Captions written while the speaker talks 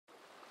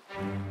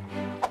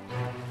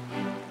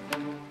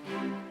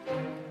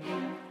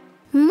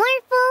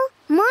Morphle,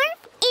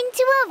 morph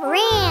into a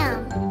ram.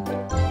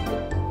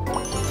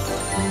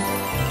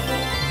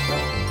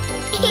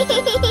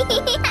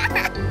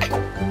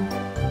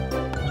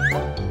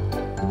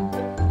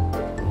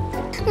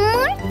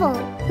 Morphle,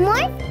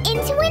 morph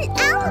into an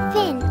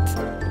elephant.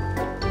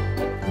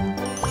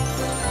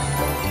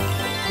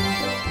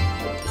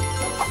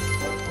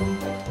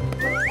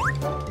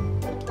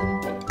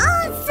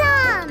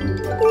 Awesome!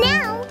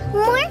 Now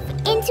morph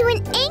into an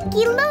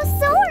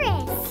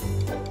ankylosaurus.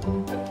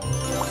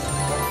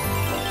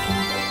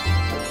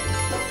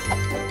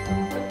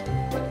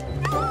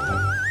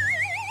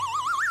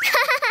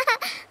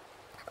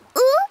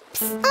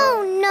 Oops! Oh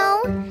no!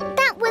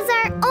 That was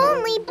our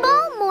only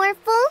ball,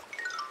 Morphle.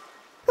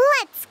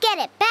 Let's get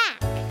it back.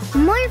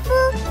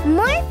 Morphle,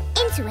 morph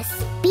into a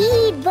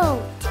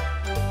speedboat.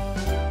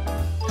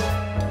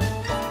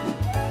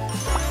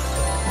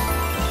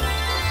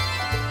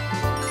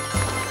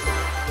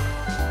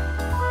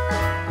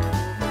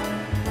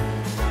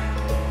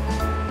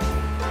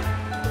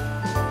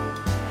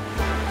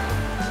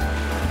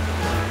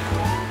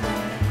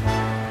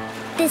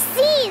 The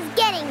sea is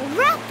getting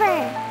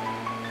rougher.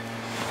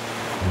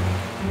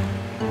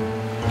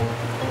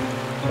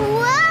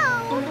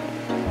 Whoa!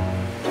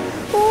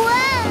 Whoa!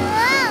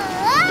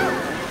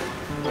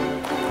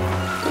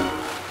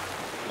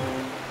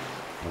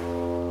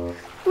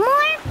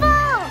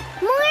 Morphle!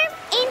 Morph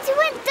into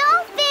a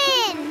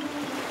dolphin!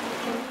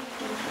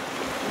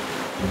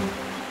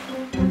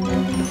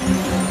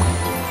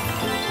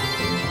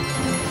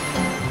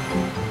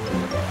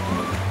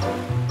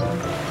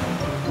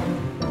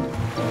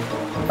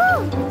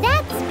 Whew,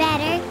 that's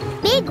better.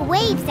 Big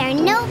waves are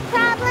no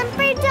problem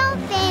for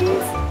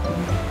dolphins.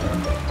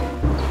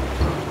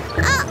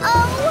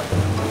 Uh-oh!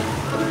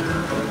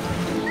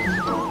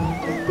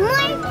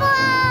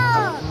 Morphle!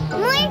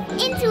 Morph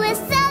into a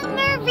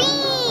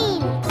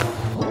submarine!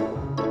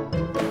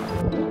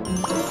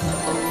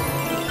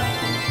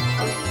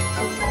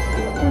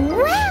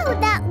 Wow,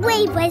 that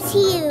wave was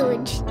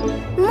huge!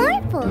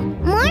 Morphle,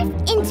 morph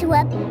into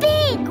a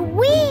big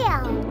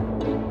wheel!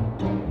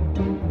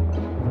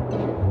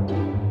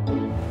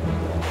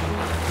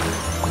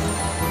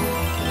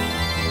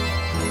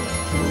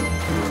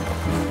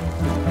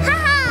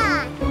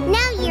 Ha-ha!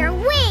 Now you're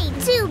way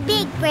too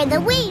big for the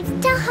waves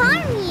to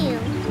harm you.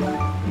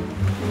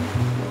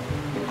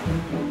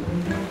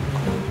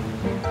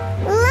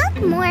 Look,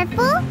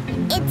 Morphle,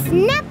 it's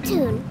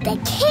Neptune, the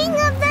king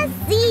of the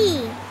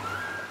sea.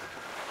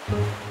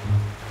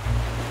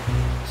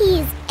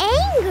 He's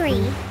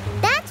angry.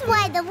 That's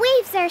why the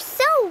waves are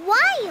so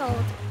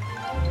wild.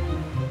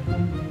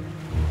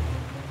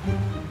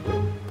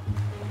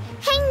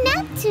 Hey,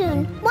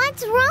 Neptune,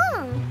 what's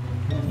wrong?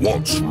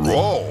 What's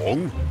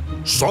wrong?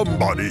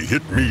 Somebody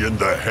hit me in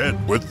the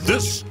head with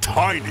this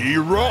tiny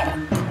rock.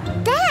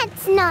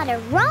 That's not a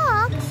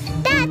rock.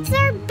 That's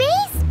our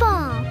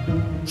baseball.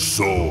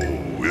 So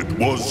it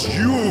was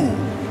you.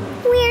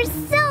 We're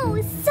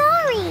so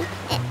sorry.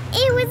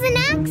 It was an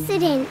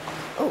accident.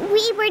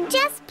 We were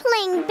just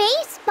playing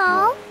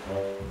baseball.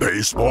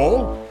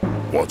 Baseball?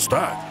 What's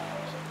that?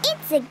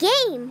 It's a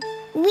game.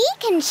 We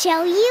can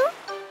show you.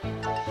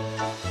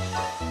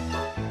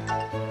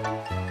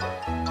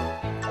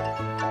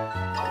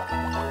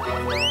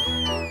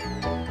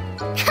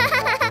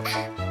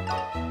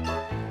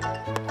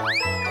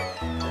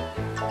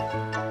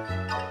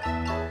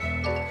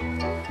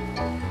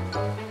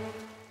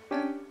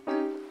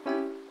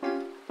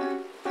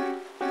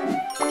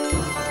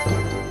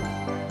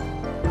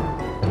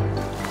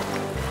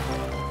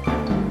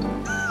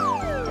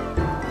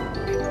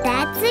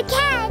 That's a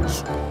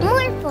catch.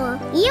 Morphle,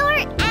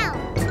 you're out.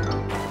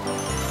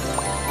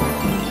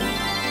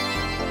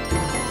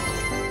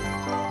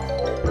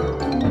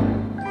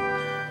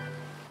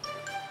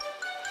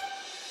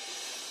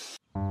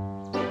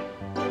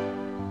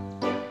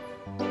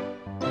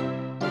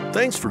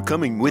 Thanks for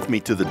coming with me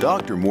to the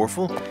doctor,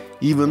 Morphle,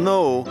 even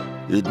though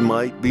it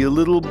might be a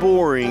little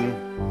boring.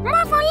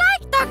 Morphle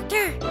like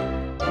doctor.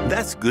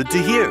 That's good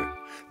to hear.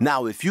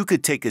 Now, if you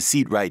could take a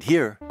seat right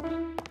here.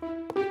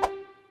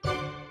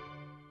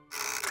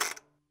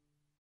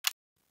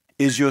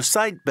 Is your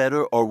sight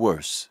better or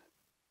worse?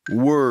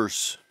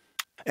 Worse.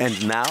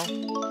 And now?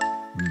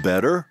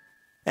 Better.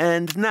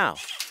 And now?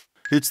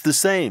 It's the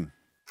same.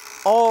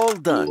 All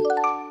done.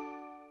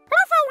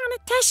 Morphle want to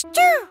test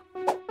too.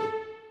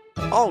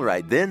 All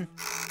right, then.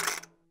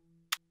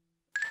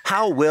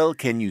 How well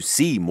can you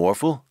see,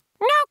 Morphle?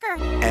 No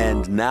good.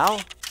 And now?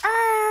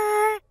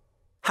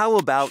 How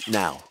about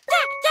now?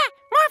 Yeah,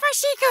 Morphle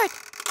see good.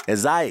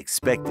 As I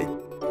expected.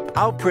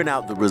 I'll print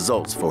out the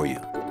results for you.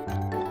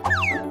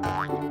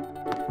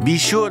 Be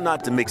sure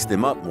not to mix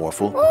them up,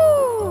 Morphle.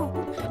 Ooh,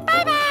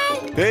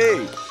 bye-bye.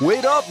 Hey,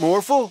 wait up,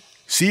 Morphle.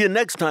 See you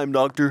next time,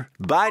 Doctor.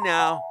 Bye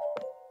now.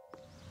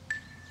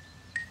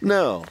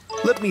 Now,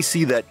 let me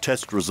see that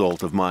test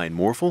result of mine,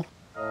 Morphle.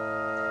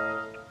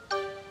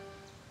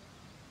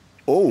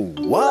 Oh,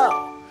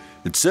 wow.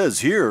 It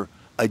says here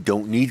I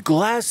don't need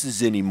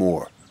glasses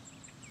anymore.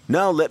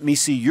 Now let me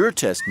see your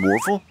test,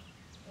 Morphle.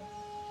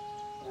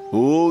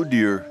 Oh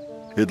dear,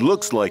 it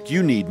looks like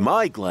you need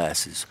my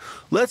glasses.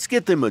 Let's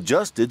get them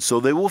adjusted so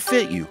they will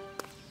fit you.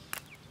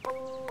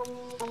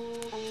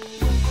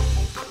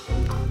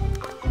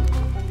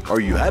 Are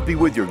you happy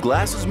with your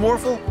glasses,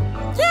 Morphle?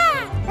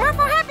 Yeah,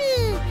 Morphle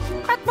happy,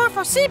 but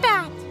Morphle see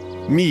bad.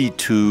 Me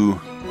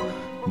too.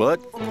 But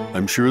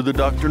I'm sure the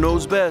doctor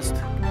knows best.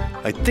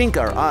 I think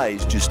our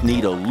eyes just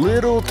need a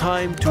little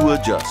time to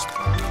adjust.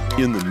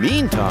 In the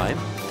meantime,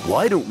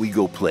 why don't we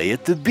go play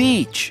at the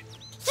beach?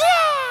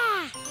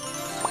 Yeah!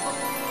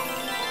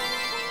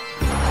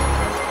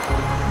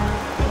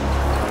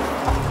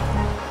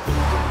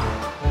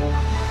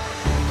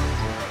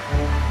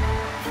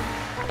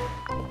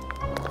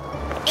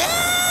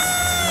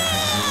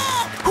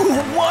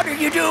 What are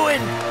you doing?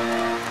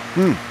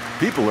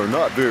 People are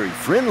not very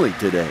friendly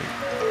today.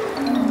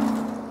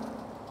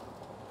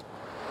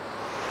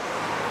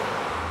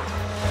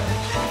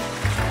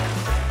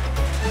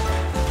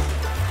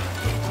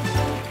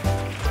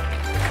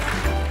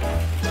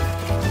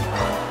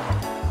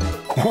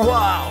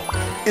 Wow!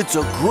 It's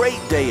a great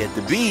day at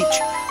the beach.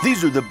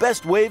 These are the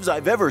best waves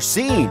I've ever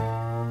seen.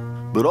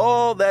 But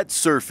all that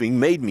surfing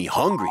made me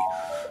hungry.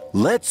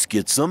 Let's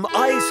get some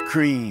ice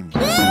cream.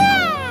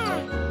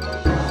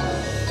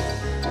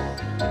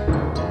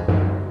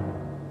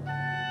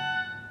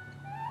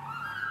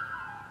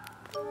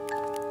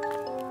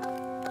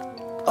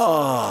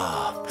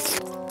 Ah,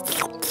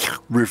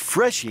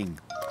 refreshing.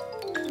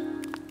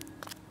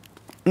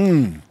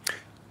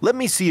 Let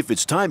me see if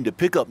it's time to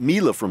pick up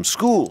Mila from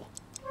school.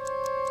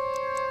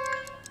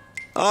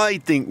 I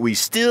think we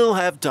still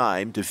have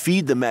time to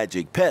feed the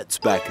magic pets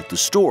back at the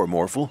store,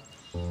 Morphle.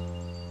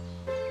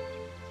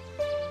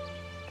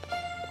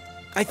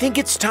 I think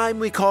it's time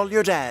we call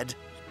your dad.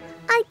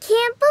 I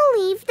can't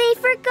believe they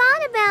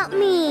forgot about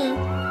me.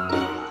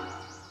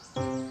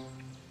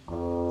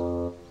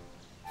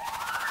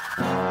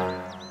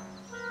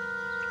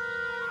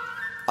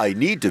 I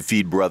need to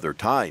feed Brother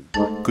Time.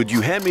 Could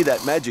you hand me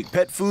that magic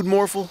pet food,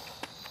 Morphle?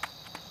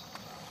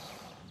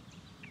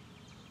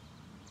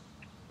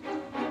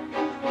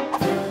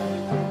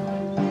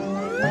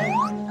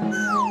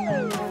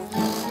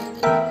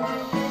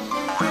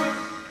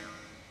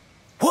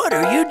 What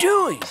are you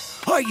doing?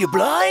 Are you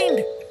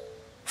blind?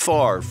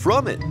 Far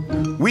from it.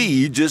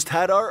 We just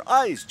had our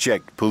eyes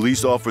checked,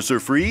 Police Officer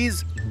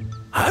Freeze.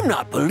 I'm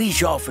not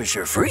Police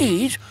Officer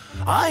Freeze.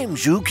 I'm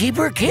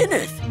Zookeeper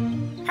Kenneth.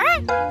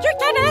 Huh? You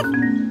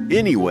Kenneth?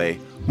 Anyway,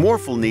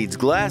 Morphle needs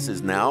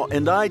glasses now,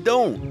 and I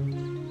don't.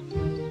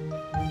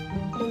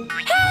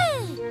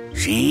 Hey!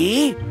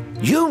 See?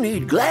 You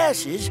need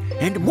glasses,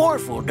 and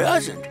Morphle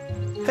doesn't.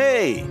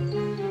 Hey,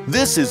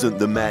 this isn't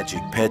the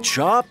Magic Pet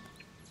Shop.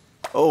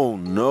 Oh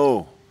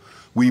no,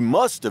 we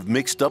must have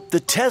mixed up the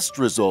test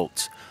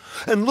results.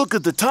 And look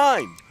at the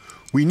time.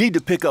 We need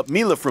to pick up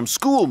Mila from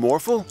school,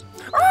 Morphle.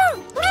 Oh,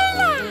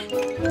 Mila!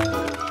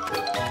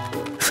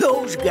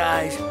 Those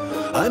guys,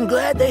 I'm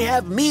glad they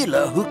have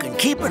Mila who can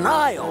keep an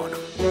eye on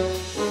them.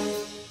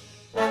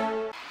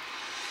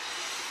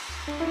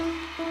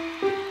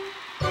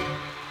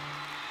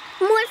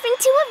 Morph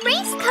into a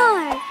race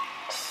car.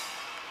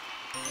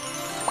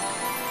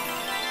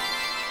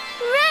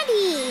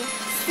 Ready,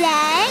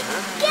 set,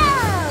 go!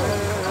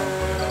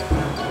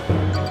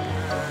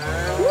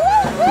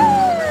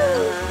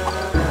 Woohoo!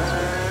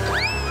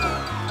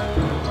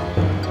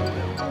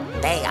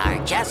 They are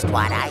just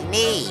what I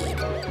need.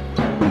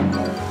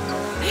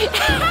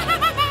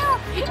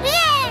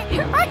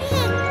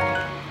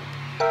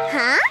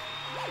 Huh?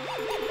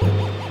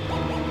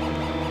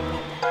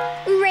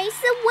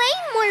 Race away,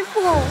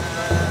 Morphle!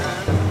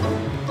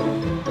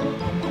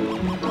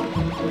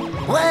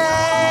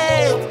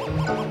 Wait!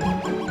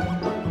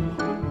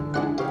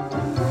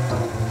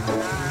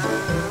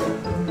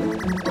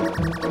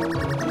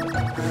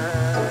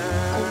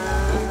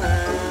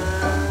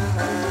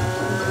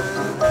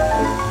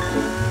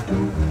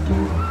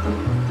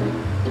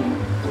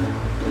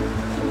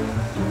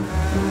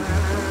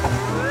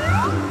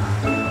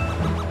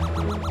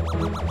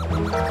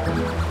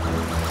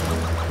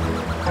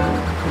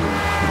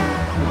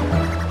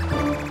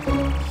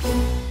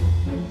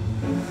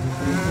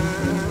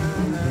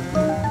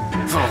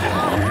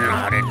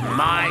 Not in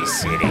my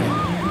city.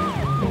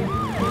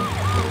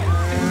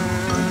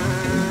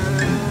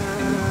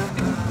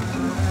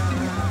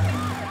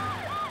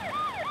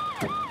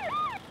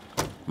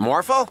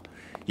 Morphle,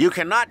 you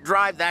cannot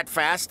drive that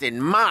fast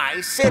in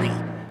my city.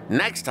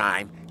 Next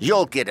time,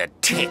 you'll get a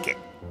ticket.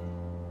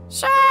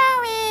 Sorry!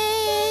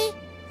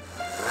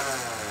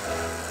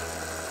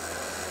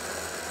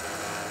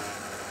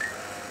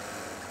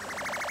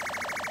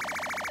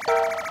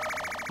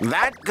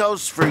 That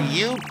goes for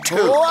you, too.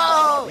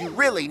 Whoa! You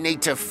really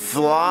need to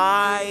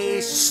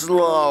fly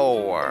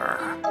slower.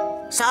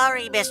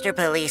 Sorry, Mr.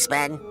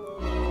 Policeman.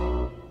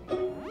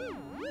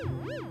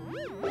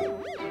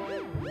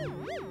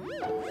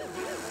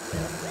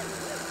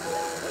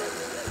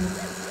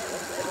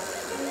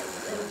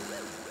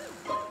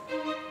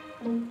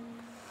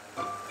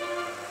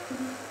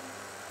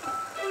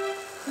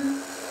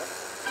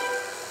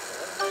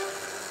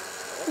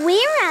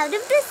 We're out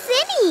of the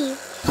city.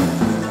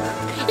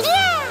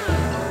 Yeah!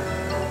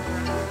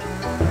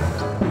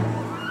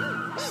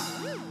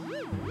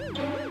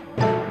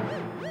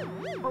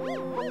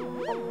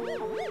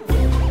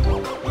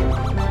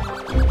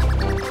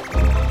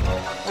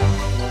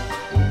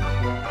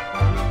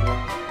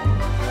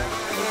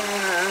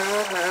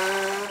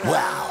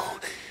 Wow,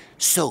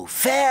 so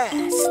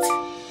fast.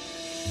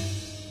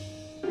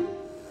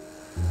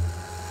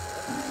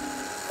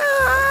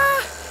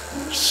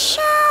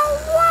 So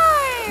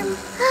warm.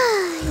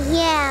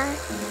 Yeah.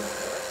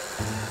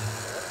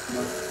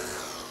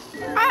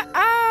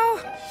 Uh-oh.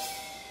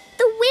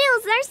 The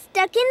wheels are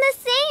stuck in the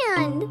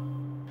sand.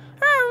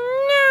 Oh,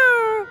 no.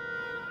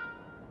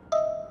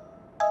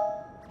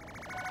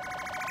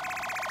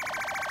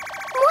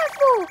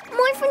 Morphle!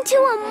 Morph into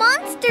a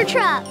monster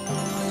truck!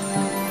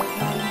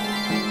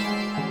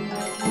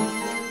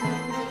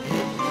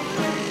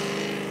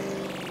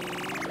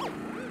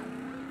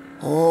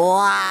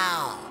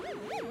 Wow.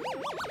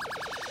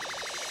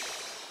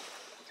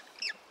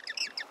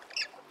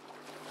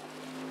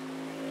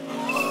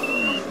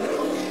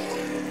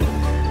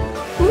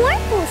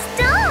 Morphle,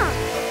 stop!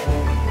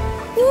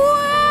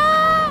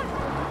 Whoa!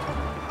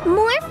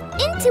 Morph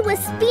into a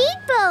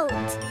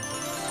speedboat!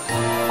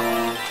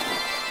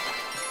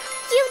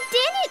 You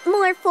did it,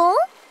 Morphle!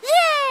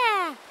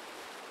 Yeah.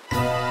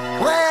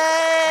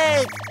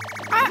 Wait!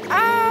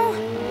 Uh-oh.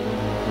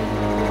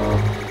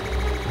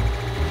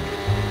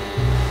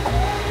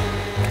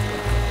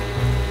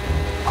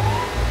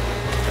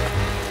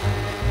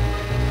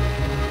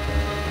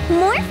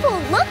 Morphle,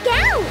 look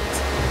out!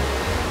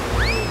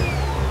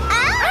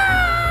 Ah!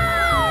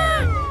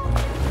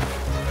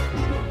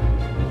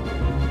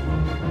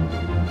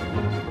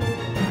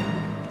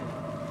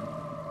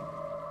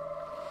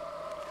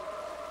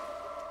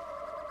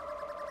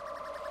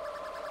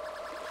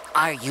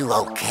 Are you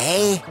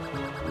okay?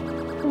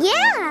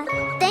 Yeah,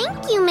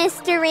 thank you,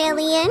 Mr.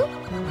 Alien.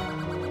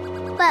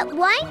 But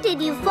why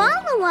did you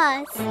follow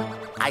us?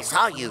 I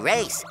saw you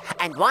race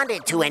and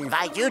wanted to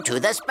invite you to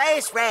the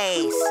space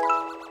race.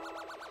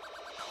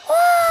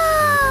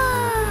 Whoa!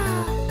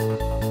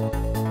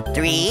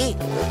 3,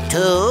 2,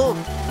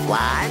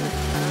 1,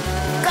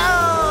 go!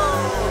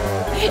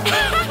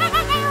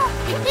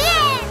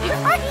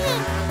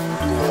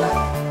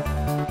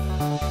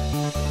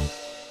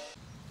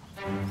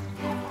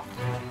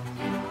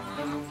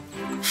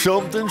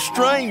 Something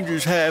strange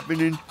is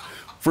happening.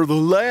 For the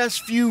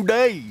last few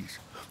days,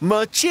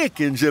 my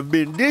chickens have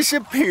been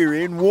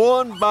disappearing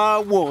one by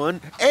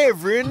one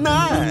every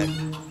night.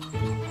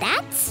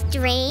 That's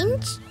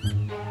strange.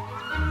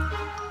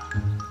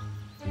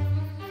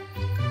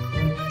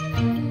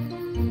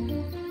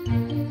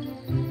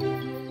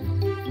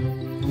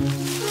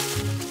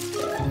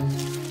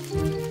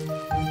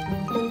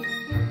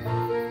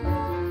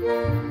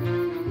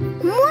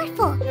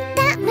 Morphle,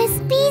 that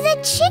must be the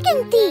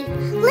chicken thief.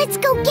 Let's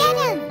go get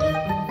him.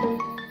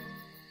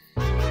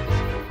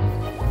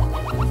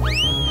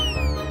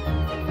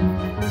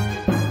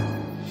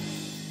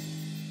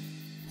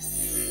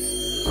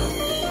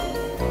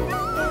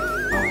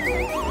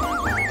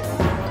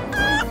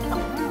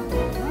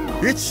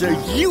 It's a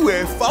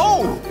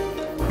UFO.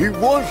 It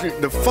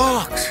wasn't the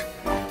fox,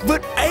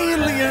 but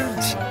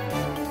aliens.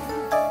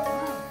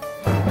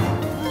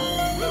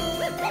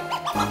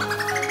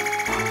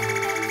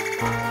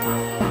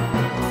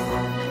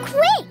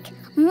 Quick!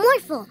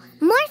 Morphle,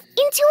 morph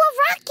into a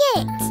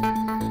rocket!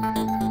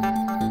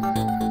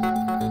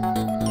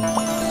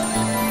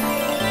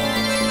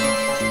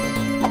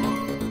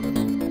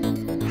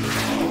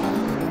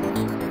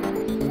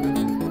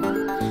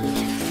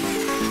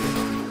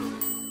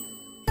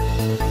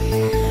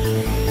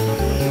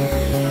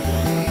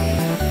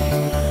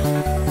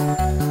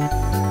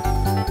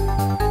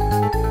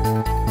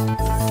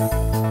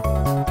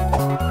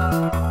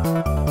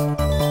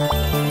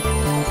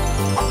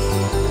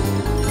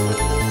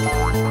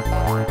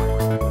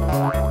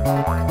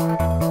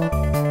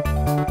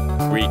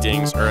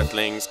 Greetings,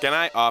 Earthlings. Can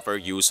I offer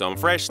you some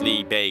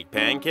freshly baked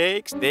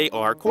pancakes? They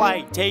are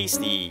quite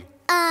tasty.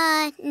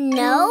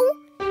 No.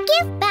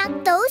 Give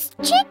back those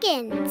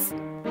chickens.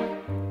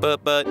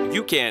 But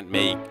you can't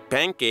make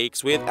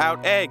pancakes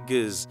without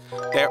eggs.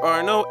 There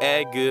are no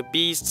egg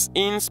beasts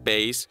in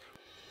space.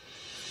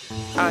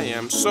 I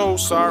am so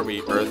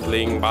sorry,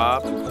 Earthling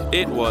Bob.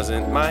 It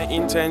wasn't my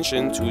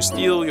intention to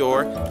steal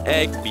your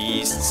egg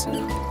beasts.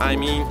 I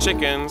mean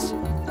chickens.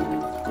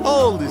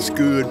 All is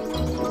good.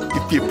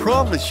 If you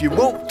promise you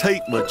won't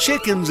take my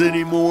chickens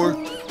anymore,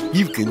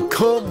 you can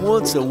come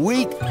once a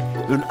week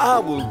and I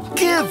will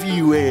give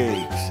you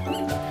eggs.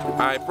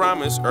 I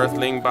promise,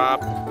 Earthling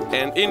Bob,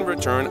 and in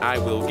return I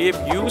will give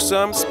you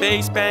some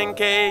space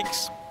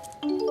pancakes.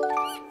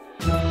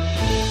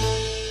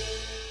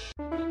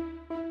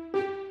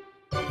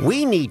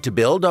 We need to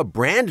build a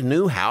brand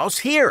new house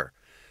here.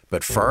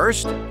 But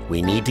first,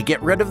 we need to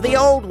get rid of the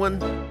old one.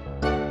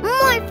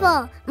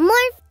 Morphle,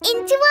 morph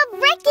into a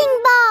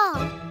wrecking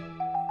ball.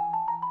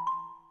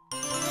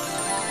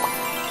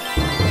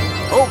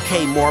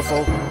 Okay,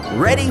 Morphle,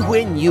 ready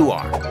when you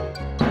are.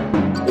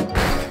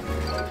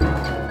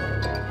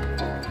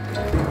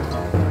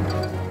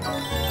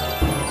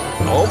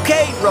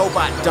 Okay,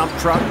 robot dump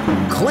truck,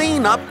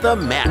 clean up the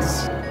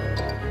mess.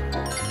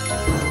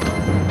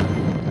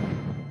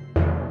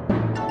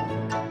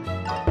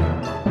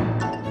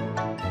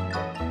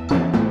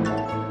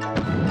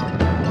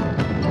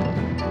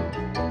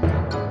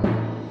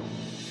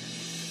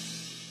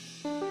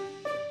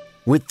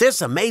 With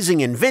this amazing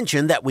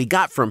invention that we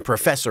got from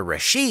Professor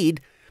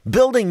Rashid,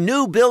 building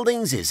new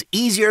buildings is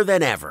easier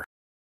than ever.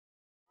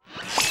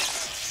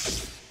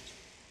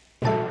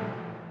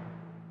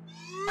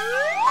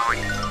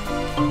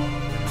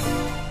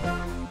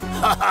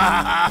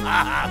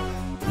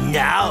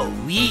 Now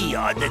we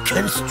are the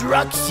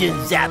Construction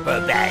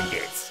Zapper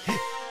Bandits.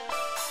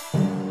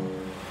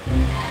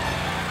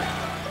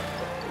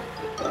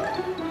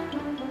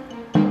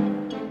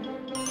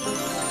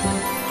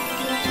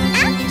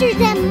 After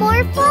them,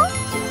 Morphle!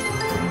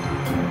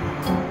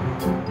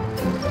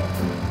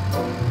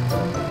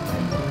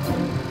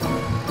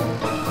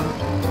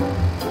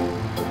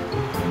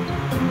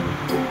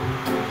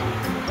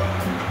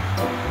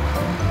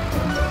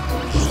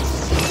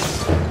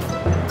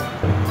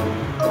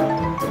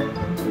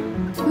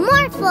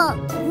 Morphle,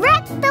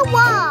 wreck the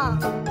wall!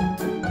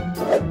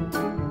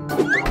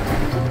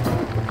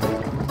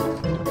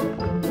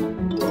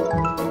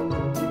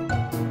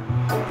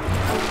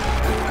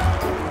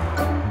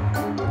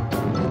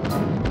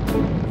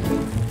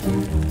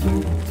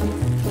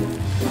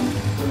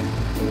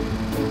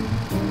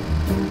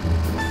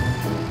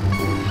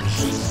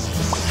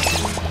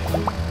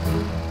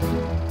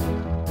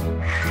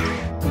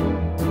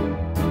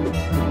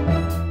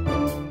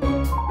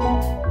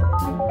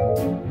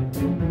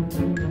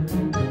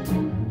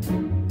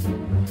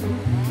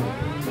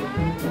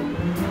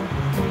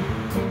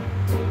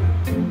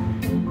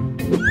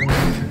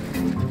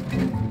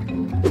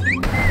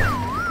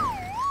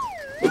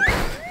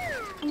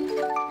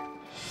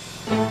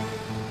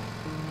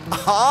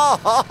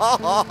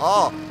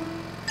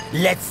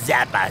 Let's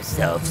zap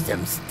ourselves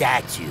some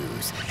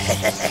statues.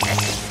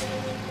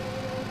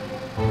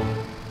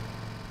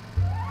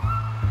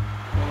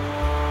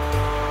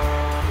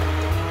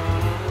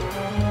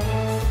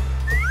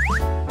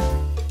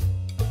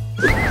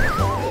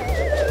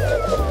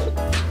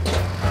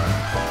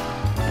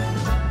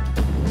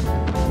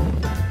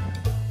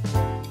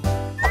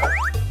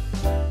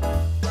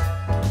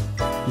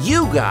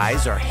 You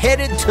guys are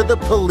headed to the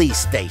police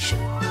station.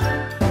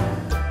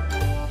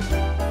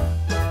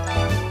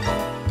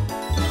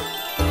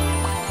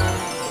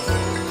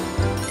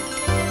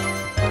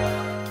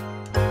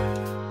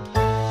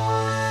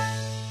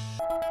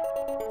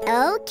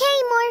 Okay,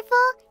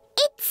 Morphle,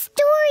 it's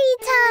story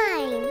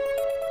time!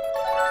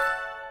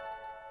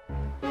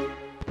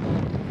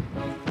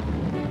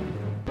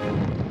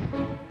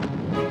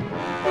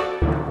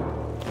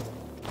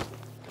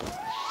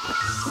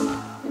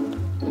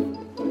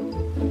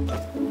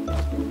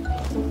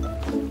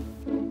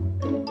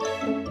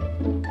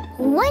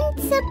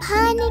 Once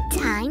upon a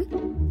time,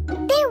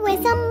 there was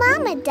a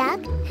mama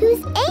duck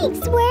whose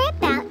eggs were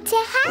about to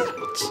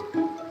hatch.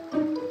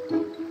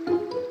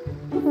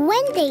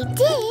 When they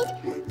did,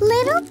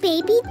 little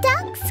baby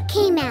ducks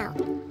came out.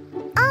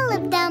 All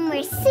of them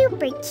were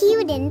super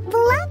cute and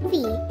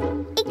fluffy,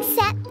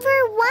 except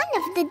for one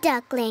of the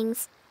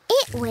ducklings.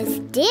 It was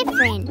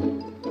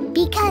different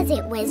because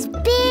it was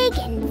big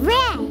and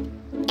red,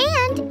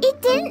 and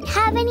it didn't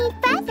have any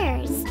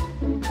feathers.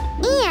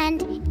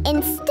 And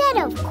instead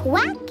of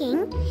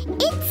quacking,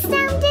 it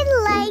sounded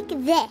like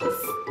this.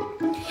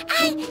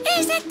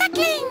 Is it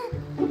Duckling?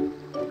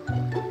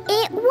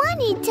 It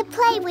wanted to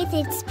play with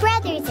its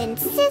brothers and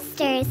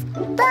sisters,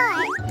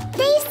 but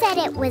they said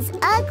it was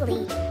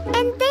ugly,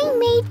 and they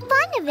made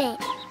fun of it.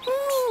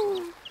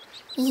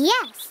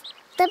 Yes,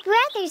 the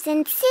brothers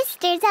and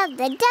sisters of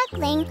the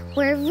duckling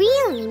were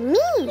really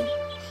mean.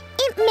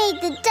 It made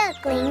the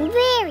duckling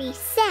very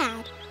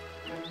sad.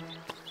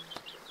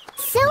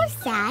 So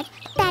sad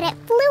that it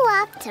flew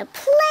off to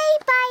play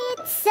by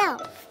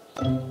itself.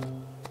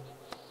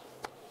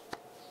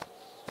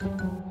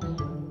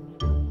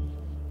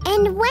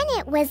 And when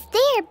it was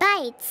there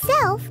by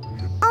itself,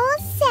 all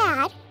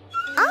sad,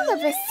 all of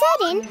a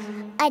sudden,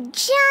 a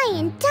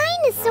giant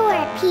dinosaur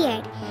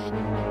appeared.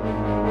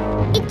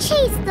 It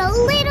chased the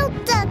little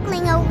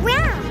duckling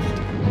around.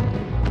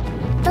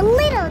 The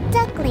little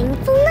duckling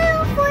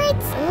flew for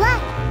its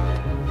life.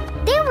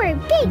 There were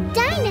big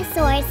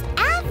dinosaurs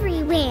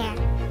everywhere.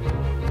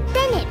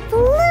 Then it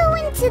flew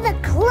into the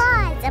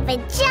claws of a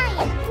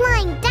giant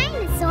flying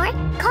dinosaur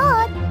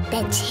called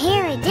the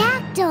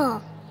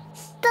pterodactyl.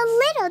 The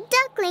little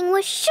duckling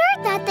was sure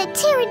that the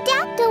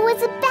pterodactyl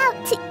was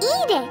about to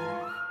eat it.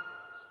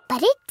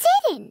 But it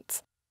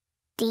didn't.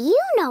 Do you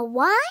know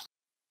why?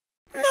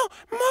 No,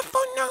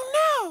 Morphle,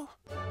 no.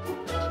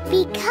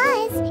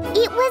 Because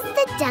it was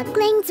the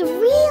duckling's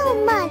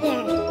real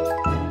mother.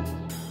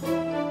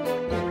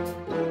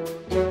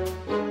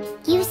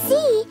 You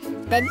see,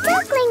 the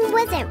duckling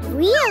wasn't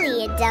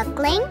really a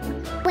duckling.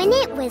 When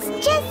it was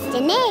just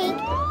an egg,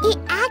 it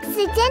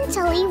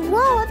accidentally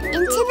rolled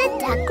into the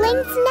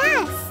duckling's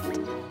nest.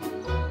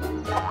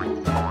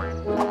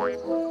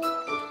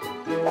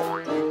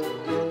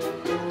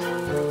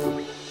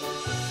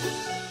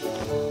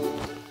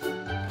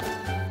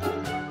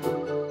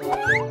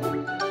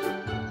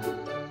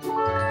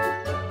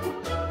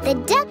 The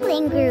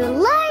duckling grew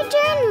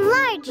larger and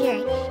larger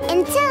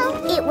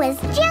until it was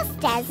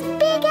just as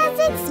big as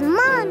its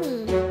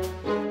mommy.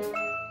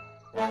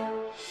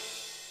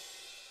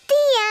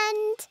 The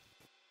end.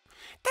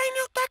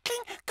 Dino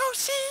Duckling, go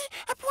see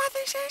a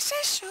brothers and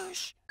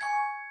sisters.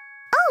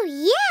 Oh,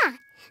 yeah,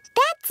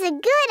 that's a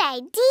good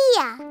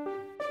idea.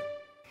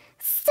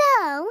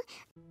 So,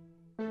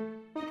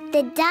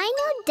 the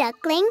Dino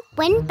Duckling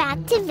went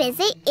back to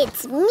visit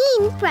its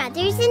mean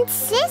brothers and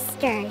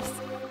sisters.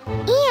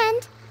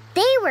 And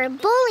they were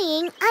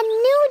bullying a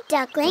new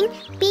duckling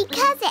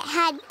because it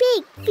had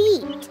big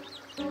feet.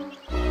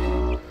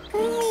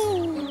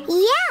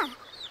 Yeah,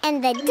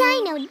 and the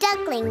Dino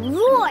Duckling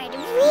roared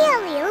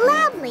really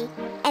loudly,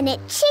 and it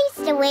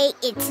chased away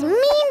its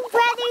mean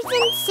brothers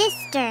and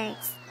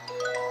sisters.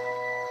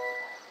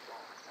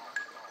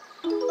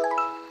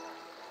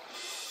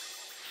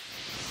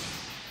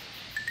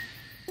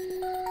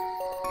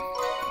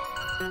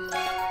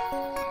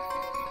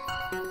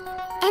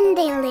 And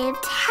they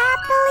lived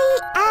happily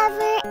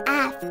ever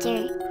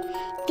after.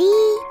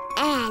 The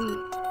end.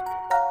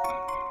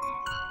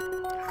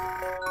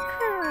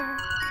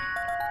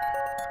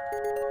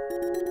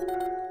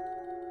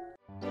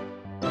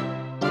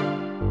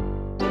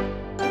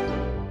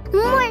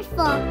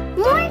 Morphle,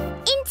 morph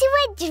into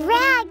a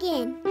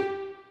dragon.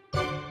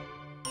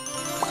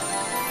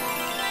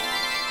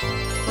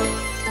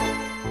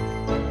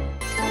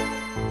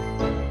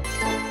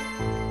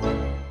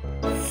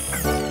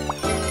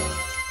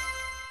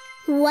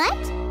 What?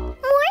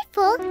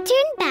 Morphle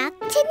turned back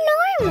to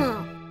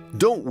normal.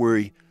 Don't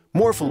worry,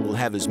 Morphle will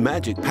have his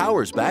magic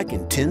powers back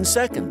in 10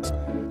 seconds.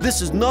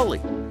 This is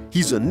Nully.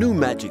 He's a new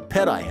magic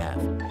pet I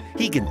have.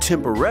 He can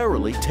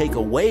temporarily take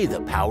away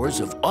the powers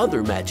of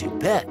other magic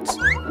pets.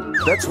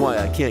 That's why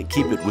I can't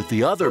keep it with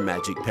the other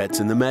magic pets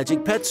in the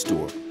Magic Pet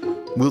Store.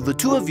 Will the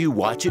two of you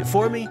watch it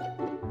for me?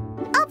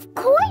 Of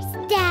course,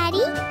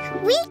 Daddy.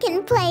 We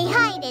can play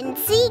hide and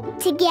seek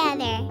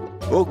together.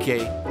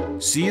 Okay,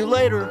 see you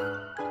later.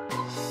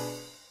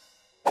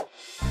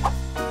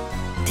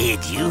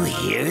 Did you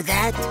hear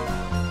that?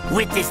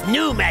 With this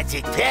new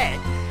magic pet,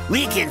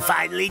 we can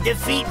finally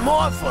defeat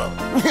Morphle.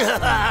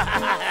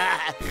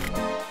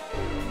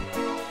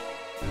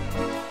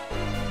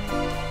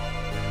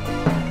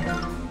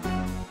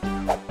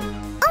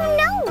 Oh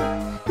no!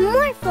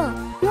 Morphle,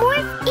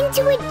 morph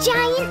into a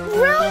giant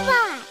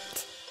robot!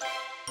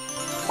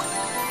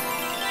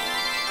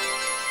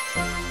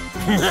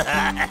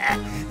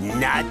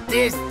 Not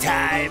this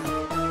time.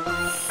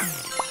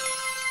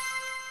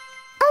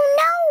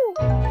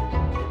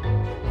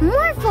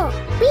 Morphle,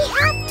 we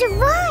have to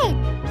run!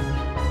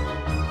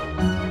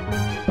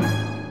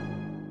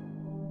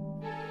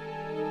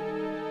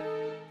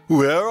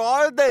 Where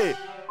are they?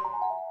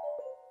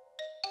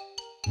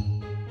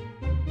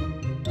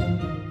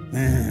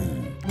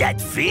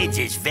 That fridge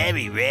is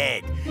very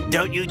red,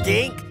 don't you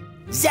think?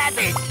 Zap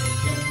it!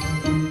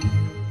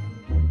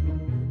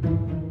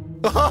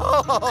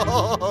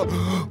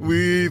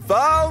 We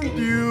found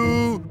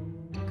you!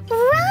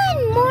 Run,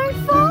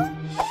 Morphle!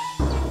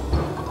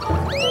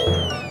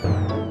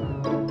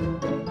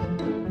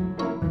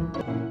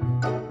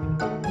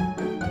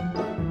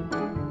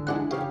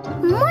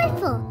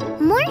 Morphle,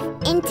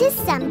 morph into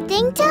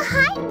something to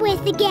hide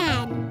with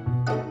again.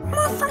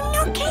 Morphle,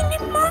 no King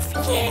and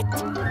Morphle yet.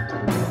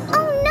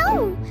 Oh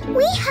no,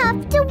 we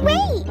have to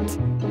wait.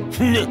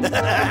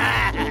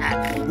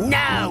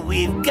 Now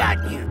we've got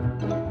you.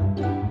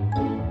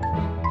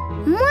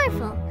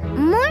 Morphle,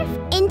 morph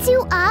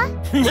into a...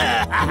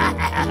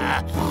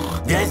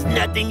 There's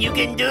nothing you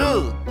can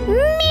do.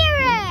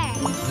 mirror!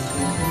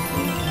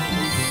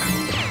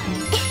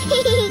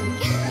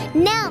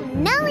 Now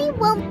Nully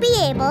won't be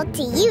able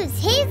to use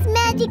his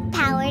magic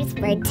powers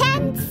for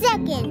 10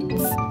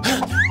 seconds.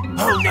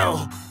 Oh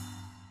no!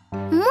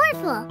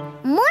 Morphle,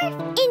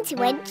 morph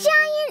into a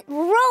giant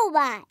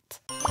robot.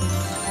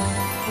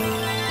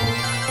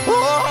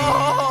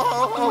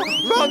 Oh,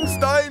 run,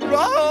 Stein,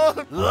 run!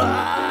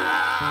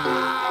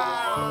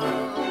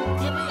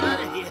 Get me out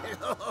of here!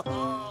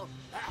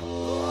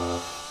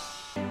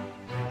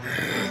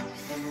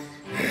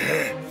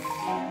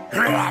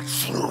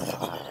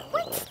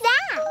 What's that?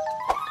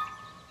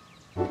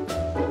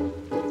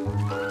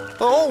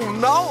 Oh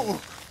no!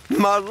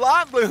 My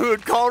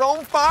livelihood caught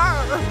on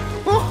fire!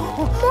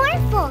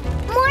 Morphle,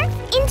 morph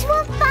into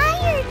a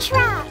fire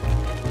truck.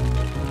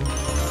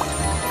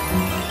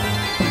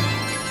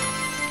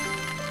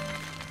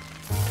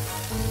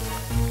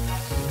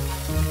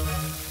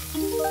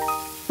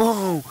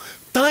 Oh,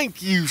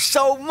 thank you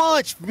so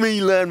much,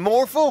 Mila and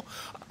Morphle.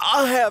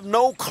 I have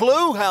no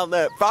clue how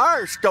that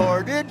fire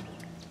started.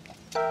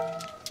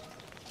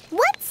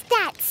 What's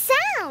that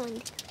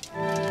sound?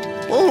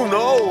 Oh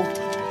no!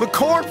 The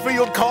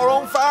cornfield caught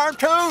on fire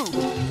too!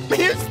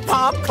 It's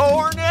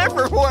popcorn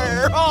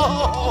everywhere!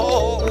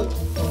 Oh!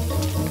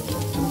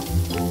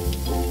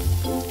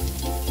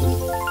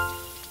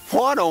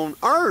 What on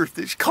earth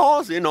is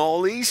causing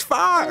all these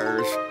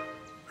fires?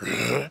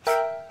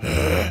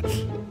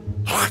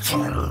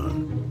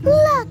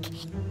 Look,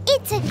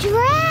 it's a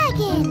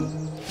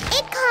dragon.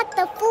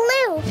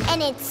 too,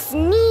 and it's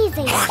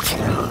sneezing.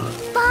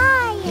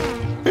 Fire!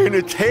 And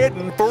it's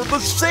heading for the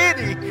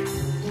city.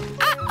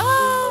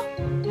 Uh-oh!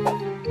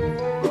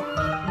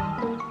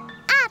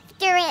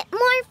 After it,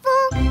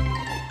 Morphle.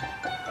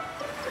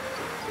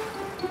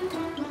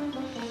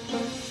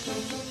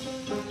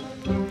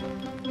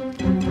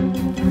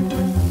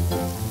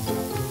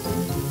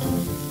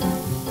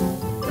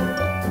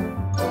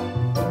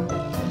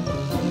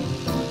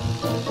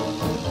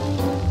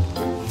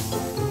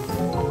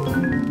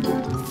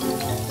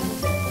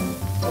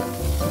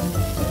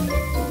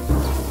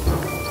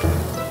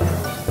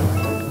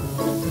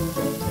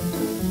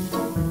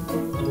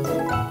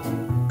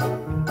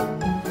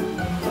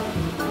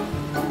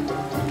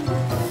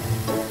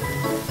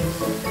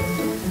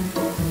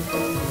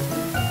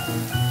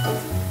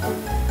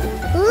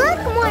 Look,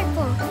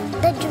 Morphle!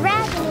 The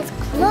dragon is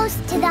close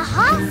to the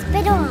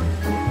hospital.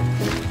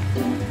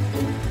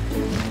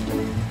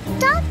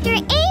 Dr.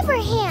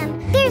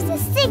 Abraham, there's a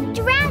sick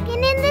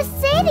dragon in the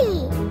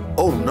city.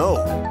 Oh no.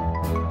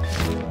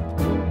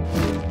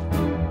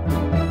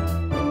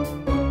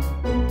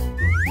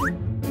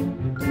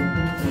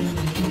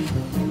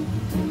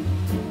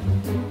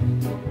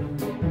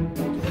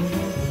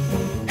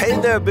 Hey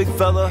there, big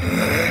fella.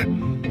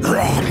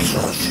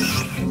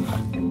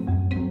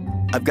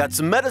 I've got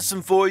some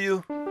medicine for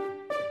you.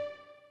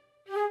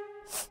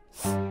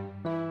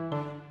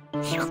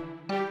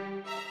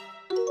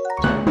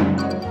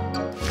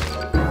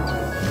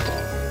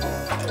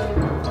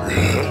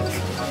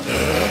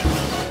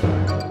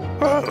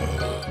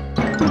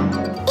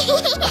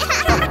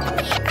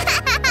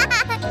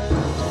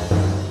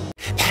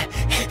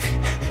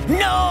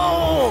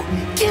 No!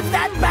 Give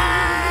that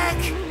back!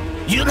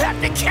 You'll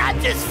have to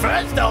catch us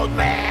first, old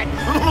man.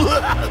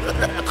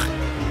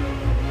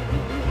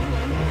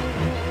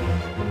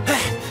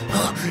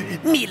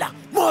 Mila,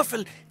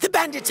 Morphle, the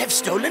bandits have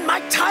stolen my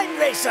time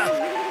racer.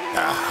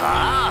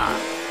 Aha!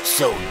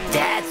 So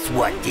that's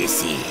what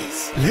this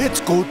is.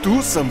 Let's go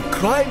do some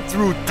crime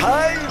through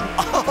time.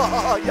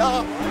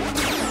 Yeah.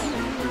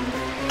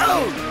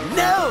 Oh,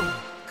 no!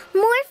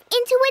 Morph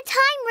into a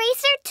time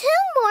racer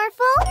too,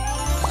 Morphle.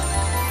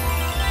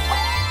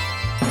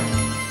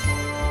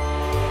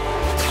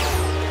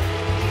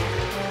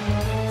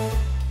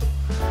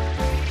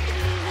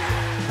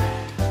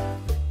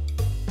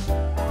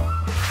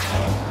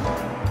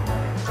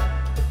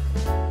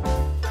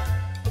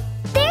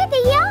 There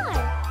they are.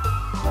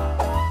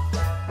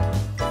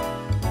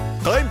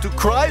 Time to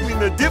crime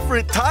in a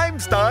different time,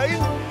 Stein.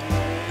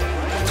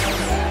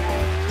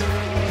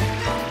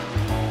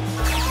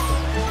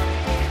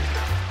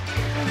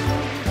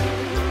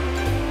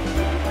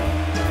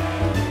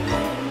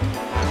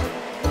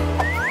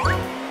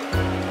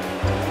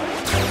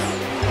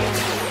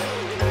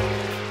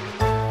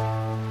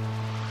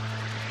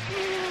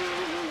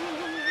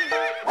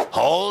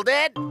 Hold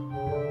it.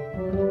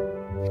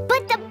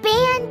 But the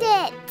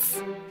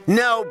bandits.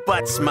 No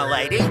buts,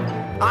 m'lady.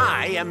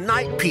 I am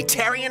Knight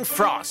Peterian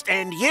Frost,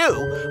 and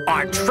you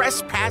are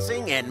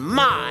trespassing in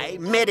my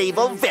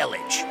medieval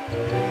village.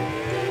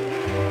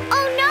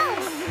 Oh no!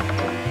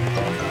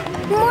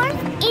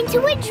 Morph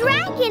into a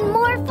dragon,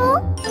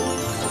 Morphle.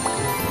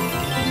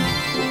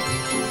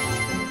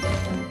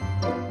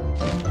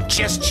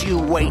 Just you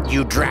wait,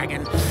 you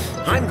dragon.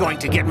 I'm going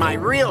to get my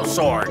real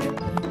sword.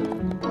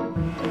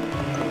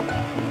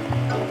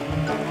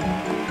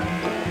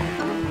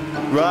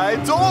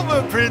 Ride's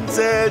over,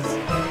 princess.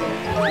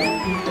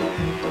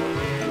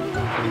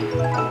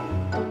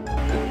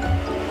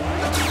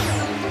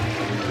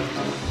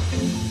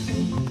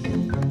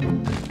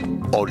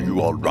 Are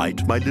you all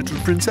right, my little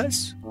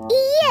princess?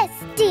 Yes,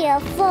 dear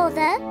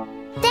father.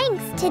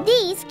 Thanks to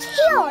these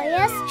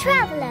curious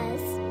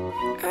travelers.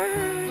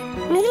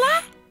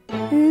 Mila?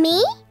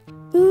 Me?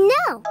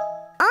 No.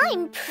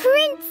 I'm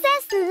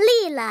Princess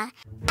Leela,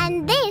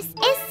 and this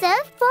is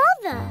Sir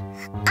Father.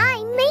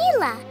 I'm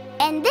Mila,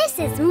 and this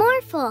is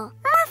Morphle.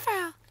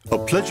 Morphle. A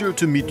pleasure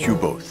to meet you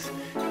both.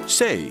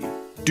 Say,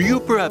 do you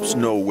perhaps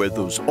know where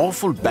those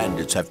awful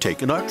bandits have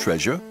taken our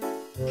treasure?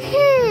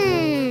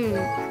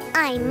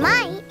 I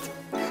might.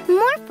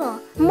 Morphle,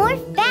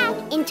 morph back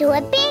into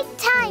a big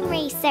time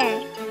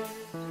racer.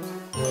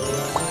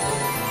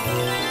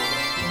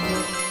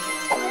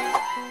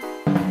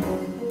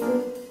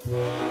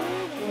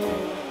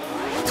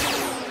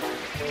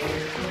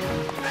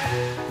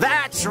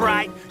 That's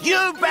right.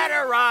 You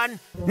better run.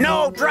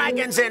 No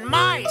dragons in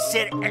my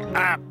city,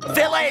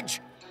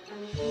 village.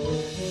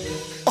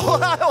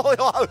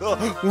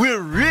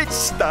 We're rich,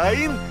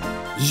 Stein.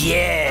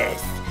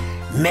 Yes.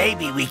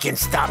 Maybe we can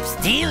stop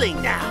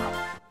stealing now.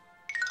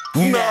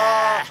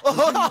 Nah.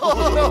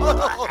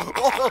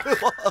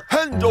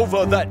 Hand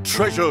over that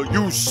treasure,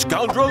 you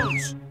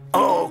scoundrels.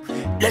 Oh,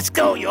 let's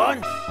go,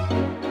 Jorn.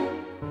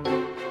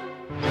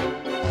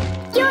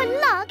 Your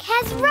luck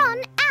has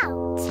run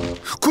out.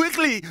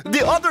 Quickly,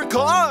 the other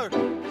car.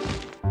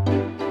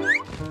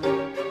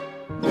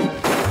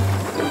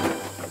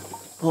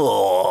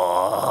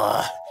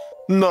 Oh.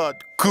 Not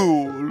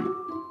cool.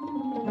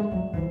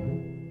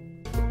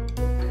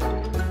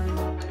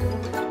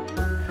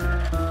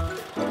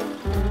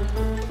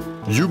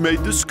 You made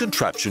this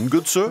contraption,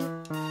 good sir?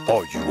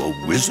 Are you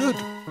a wizard?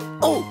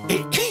 Oh,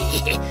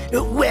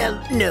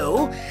 well,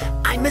 no.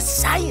 I'm a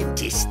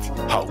scientist.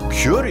 How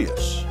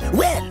curious.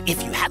 Well,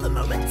 if you have a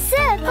moment.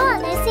 Sir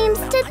Connor seems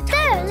to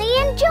thoroughly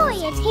enjoy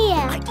it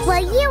here.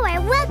 Well, you are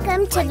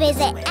welcome to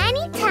visit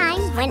anytime,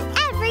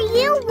 whenever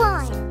you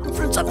want.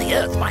 Circumference of the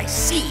Earth by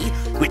sea,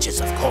 which is,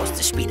 of course,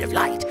 the speed of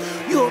light.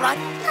 You're right.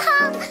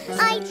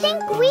 I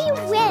think we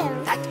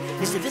will. That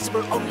is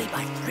divisible only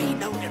by 3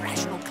 known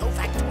irrational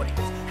cofactorials.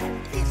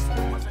 And this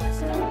was an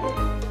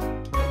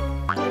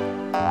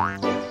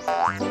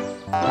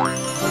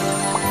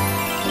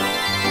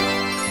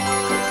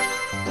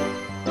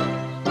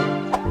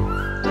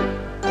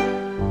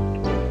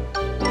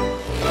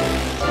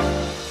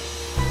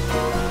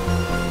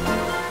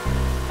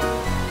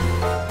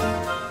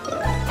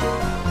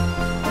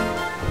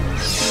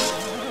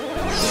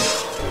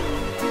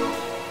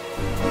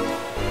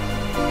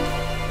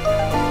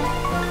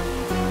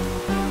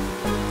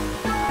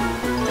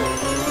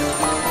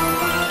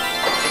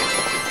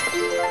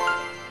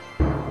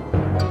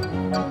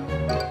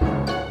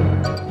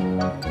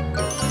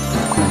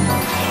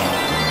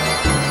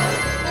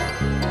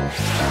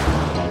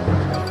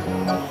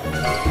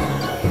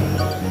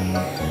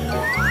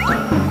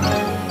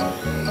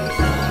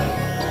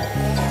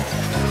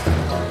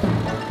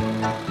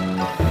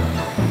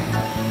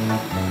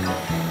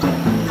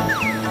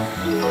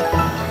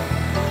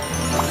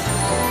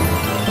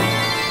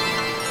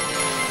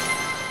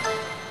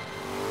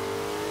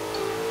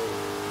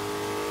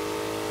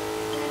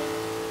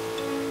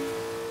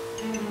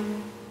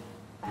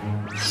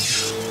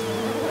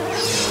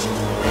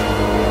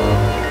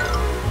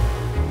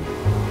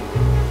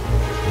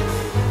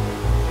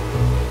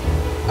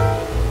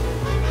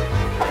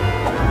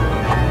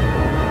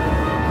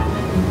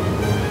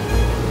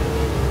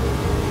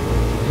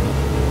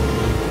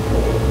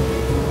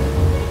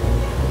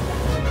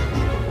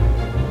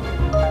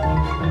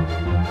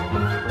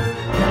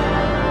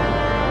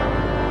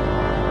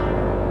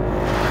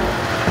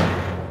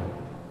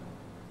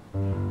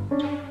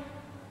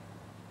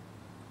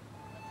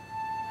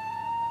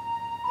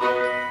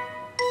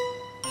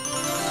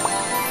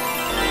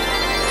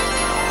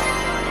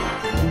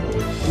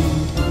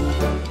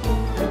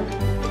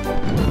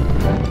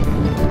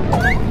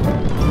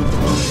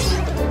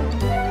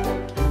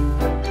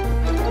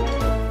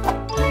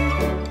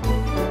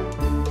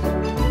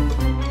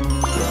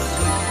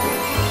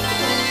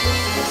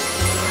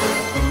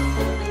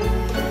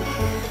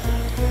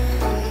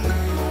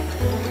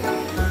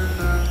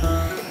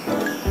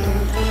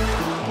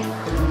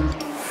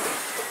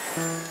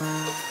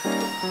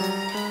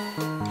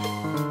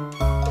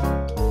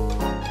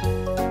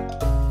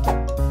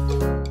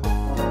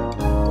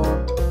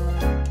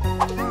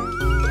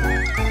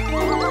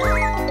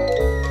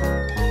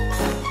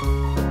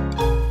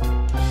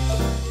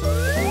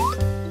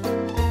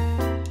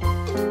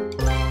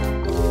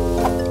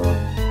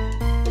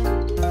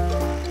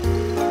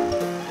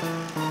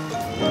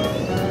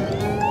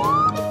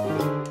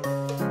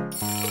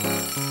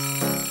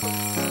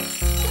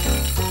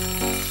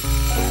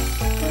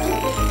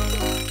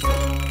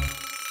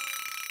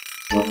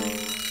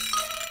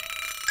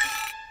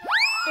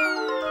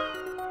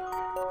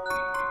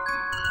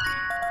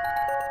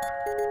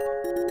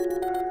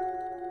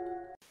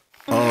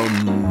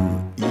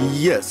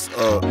Yes,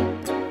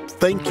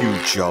 thank you,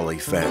 Jolly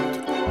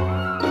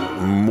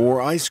Fat.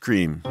 More ice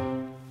cream.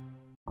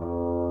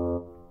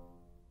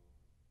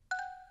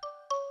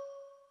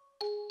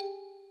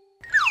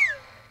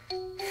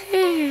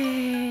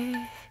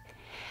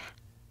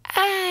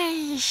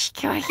 Ice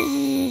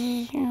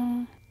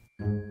cream.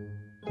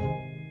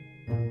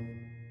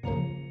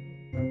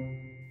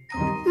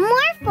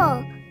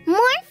 Morphle,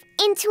 morph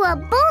into a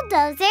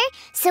bulldozer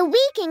so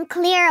we can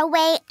clear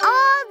away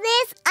all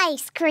this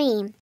ice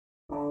cream.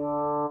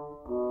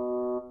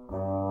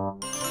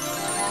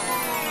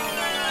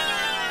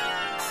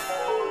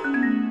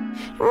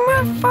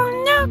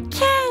 Morphle no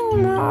can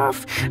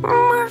morph.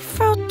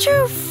 Morphle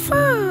too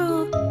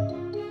full.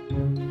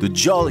 The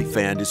Jolly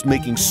Fan is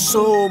making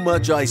so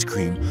much ice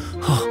cream.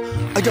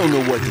 I don't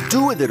know what to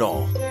do with it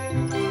all.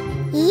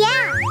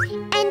 Yeah,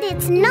 and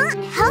it's not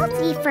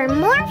healthy for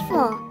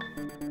Morphle.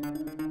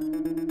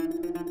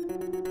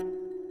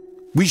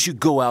 We should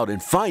go out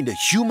and find a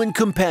human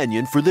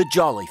companion for the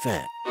Jolly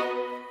Fan.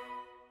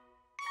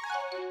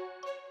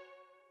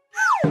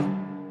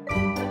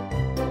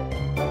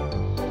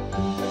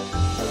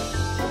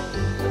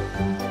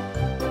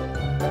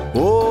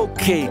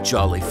 Okay,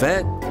 Jolly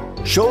Fat.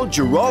 Show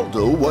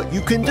Geraldo what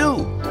you can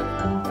do.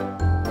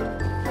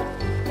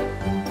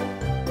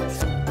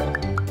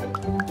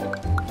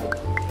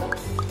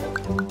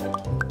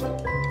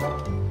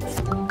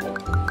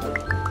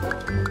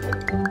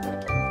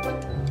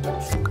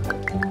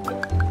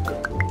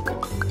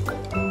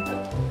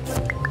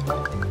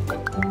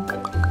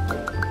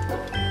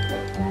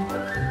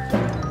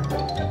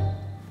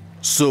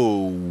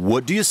 So,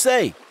 what do you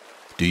say?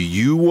 Do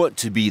you want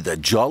to be the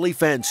Jolly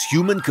Fan's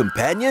human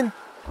companion?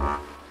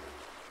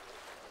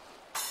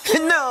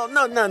 No,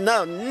 no, no,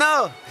 no,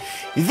 no.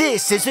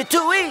 This is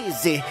too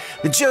easy.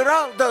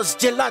 Geraldo's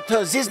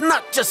Gelatos is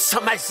not just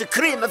some ice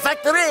cream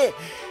factory.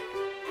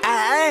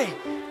 I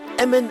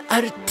am an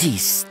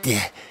artiste.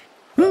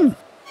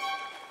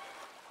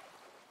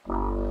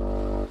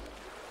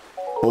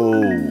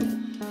 Oh.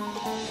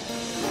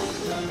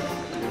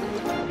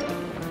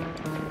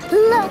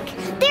 Look,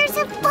 there's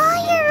a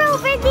fire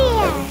over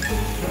there.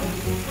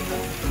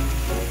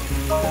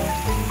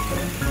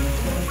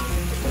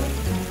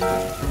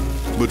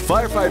 But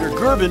firefighter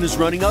Gerben is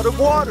running out of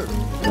water.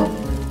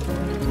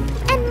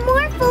 And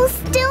Morphle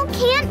still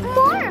can't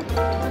morph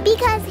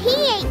because he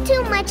ate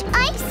too much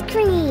ice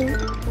cream.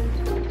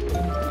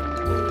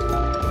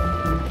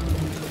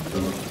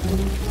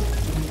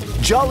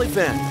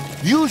 Jollyfan,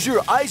 use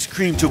your ice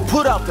cream to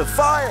put out the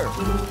fire.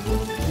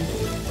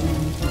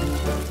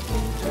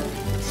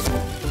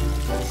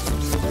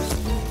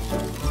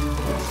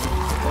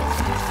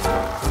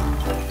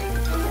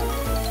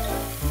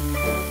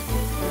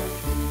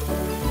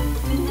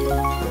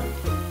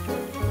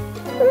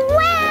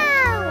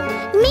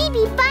 Wow!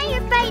 Maybe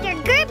firefighter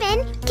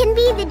Gerben can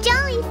be the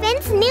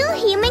Jollyfin's new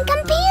human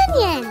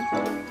companion.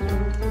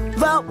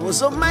 That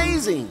was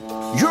amazing.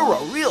 You're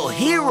a real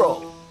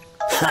hero.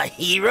 A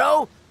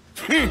hero?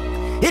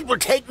 It will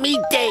take me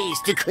days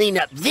to clean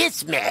up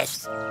this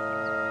mess.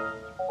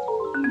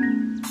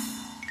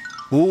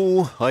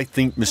 Oh, I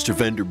think Mr.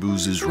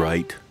 Vanderboos is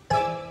right.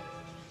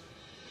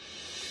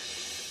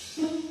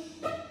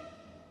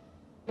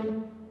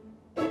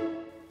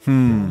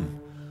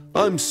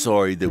 I'm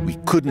sorry that we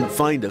couldn't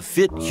find a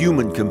fit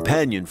human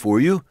companion for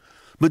you,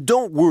 but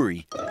don't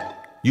worry.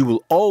 You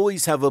will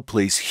always have a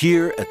place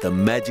here at the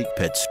Magic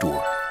Pet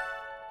Store.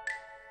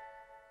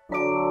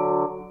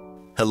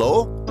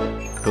 Hello?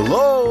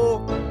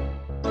 Hello?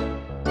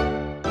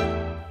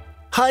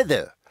 Hi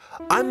there.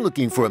 I'm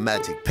looking for a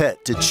magic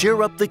pet to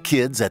cheer up the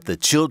kids at the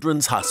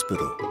Children's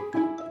Hospital.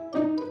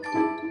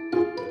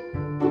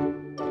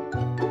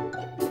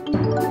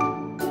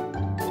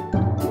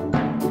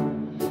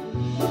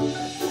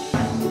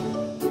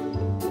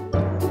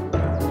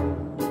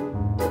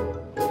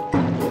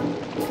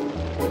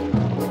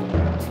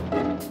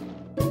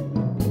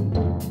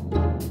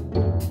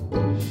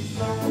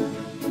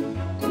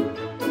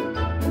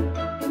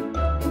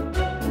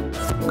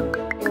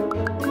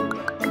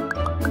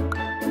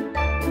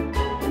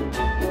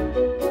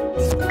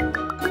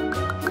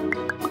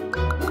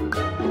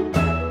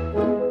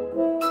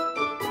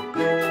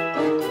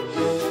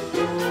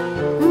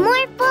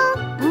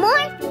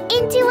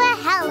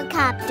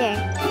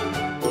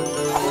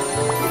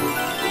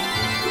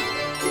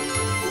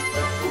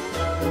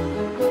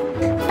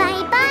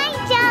 Bye-bye,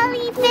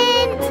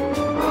 Jollyfin!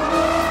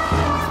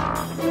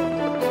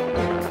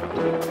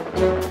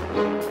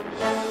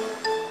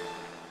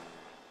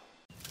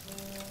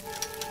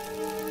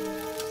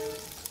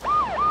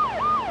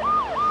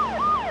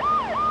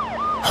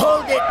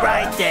 Hold it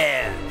right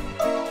there.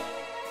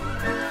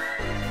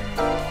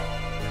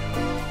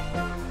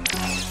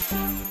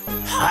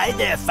 Hi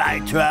there, fire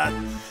truck.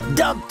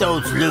 Dump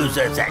those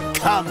losers and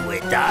come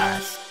with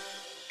us.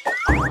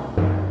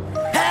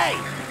 Hey,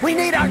 we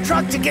need our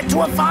truck to get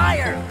to a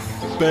fire.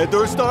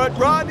 Better start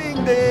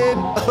running then.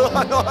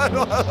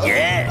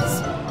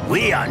 Yes,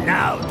 we are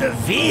now the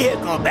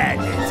Vehicle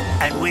Bandits.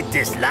 And with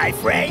this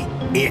life ray,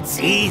 it's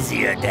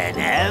easier than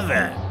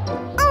ever.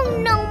 Oh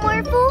no,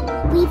 Morphle!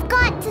 We've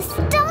got to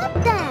stop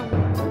them!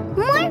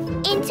 Morph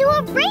into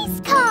a race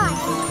car!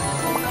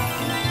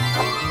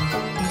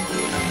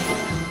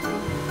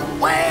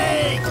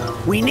 Wait!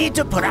 We need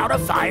to put out a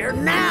fire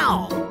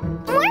now!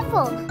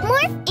 Morphle,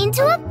 morph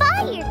into a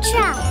fire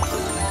truck!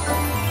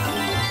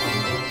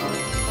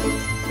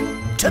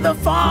 To the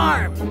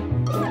farm!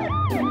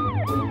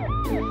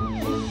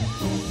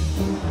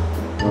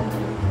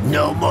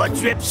 No more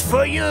trips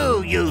for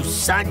you, you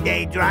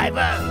Sunday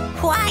driver!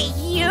 Why,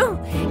 you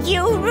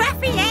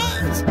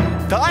ruffians!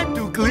 Time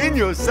to clean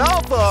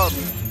yourself up.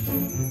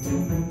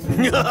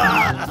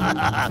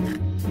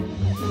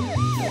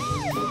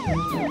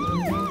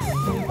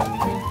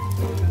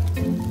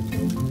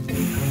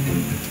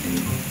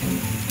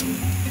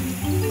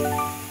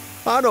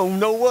 I don't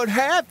know what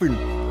happened.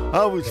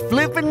 I was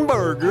flipping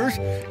burgers,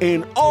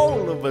 and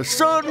all of a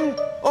sudden,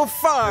 a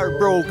fire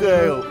broke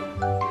out.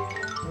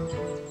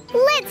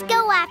 Let's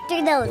go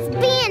after those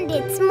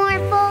bandits,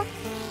 Morphle!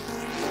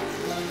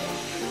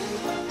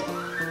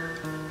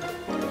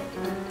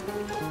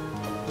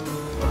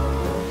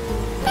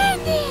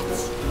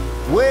 Bandits!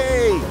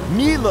 Wait,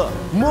 Mila,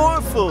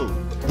 Morphle!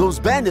 Those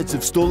bandits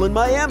have stolen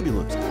my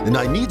ambulance, and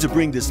I need to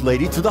bring this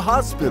lady to the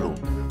hospital.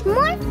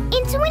 Morph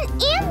into an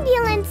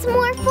ambulance,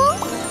 Morphle!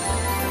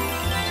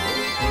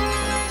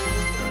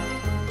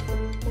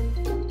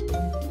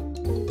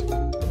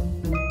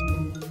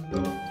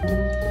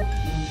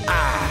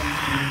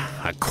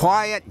 A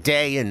quiet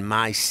day in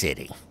my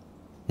city.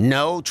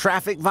 No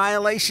traffic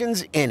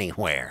violations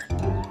anywhere.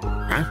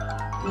 Huh?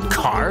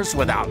 Cars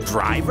without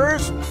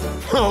drivers?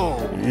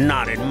 Oh,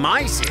 not in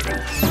my city.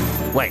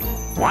 Wait,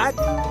 what?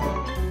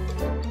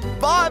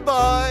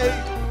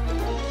 Bye-bye!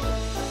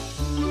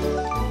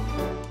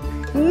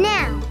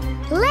 Now,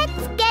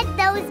 let's get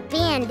those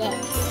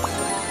bandits.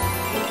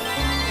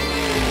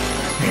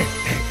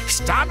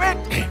 Stop it!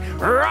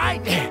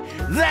 Right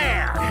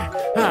there!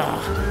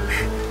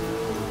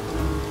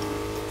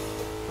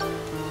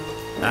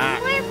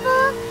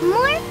 Morphle,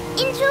 morph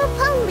into a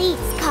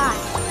police car.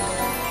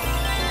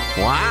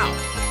 Wow,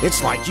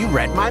 it's like you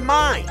read my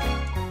mind.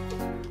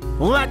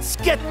 Let's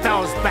get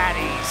those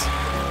baddies!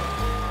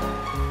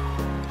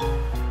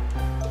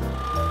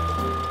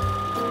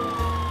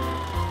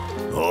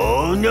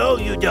 Oh, no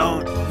you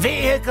don't.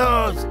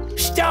 Vehicles,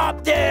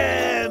 stop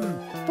them!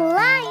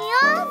 Fly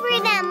over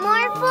them,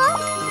 Morphle.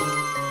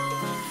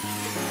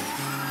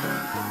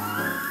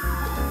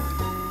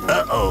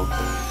 Uh-oh.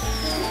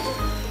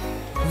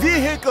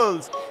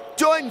 Vehicles,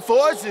 join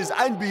forces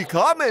and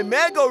become a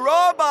mega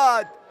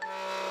robot!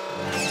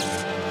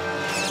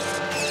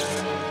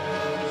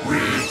 We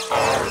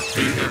are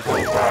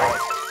Vehicle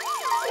Bandits.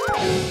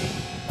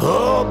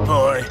 Oh,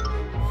 boy.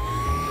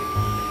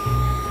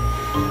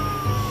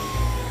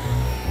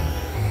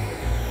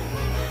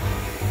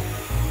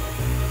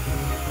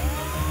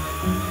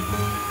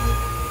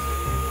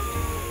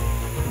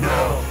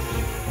 No,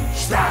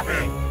 stop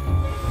it.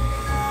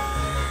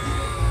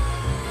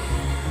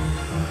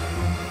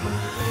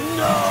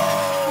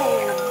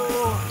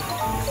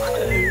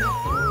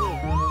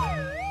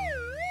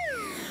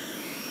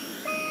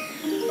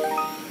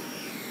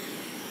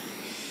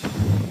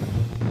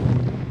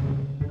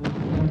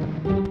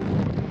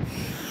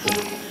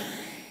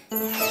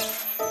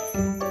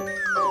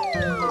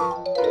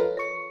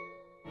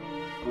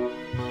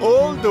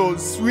 All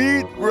those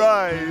sweet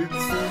rides.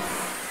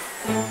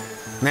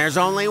 There's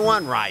only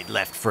one ride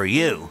left for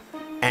you,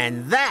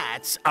 and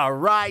that's a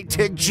ride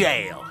to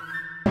jail.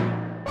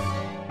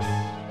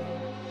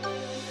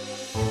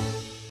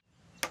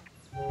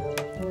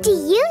 Do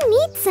you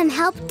need some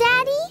help,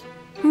 Daddy?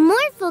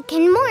 Morphle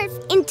can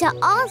morph into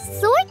all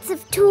sorts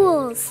of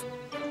tools.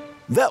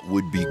 That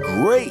would be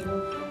great.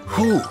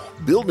 Whew,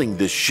 building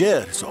this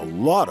shed is a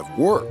lot of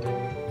work.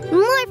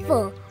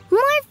 Morphle,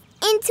 morph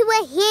into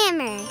a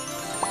hammer.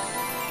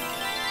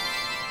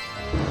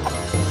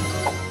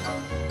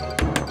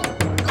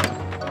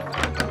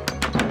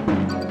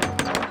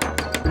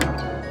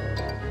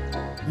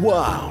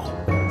 Wow,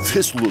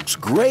 this looks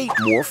great,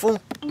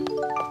 Morphle.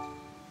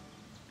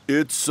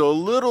 It's a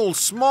little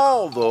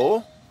small,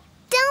 though.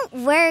 Don't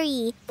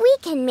worry, we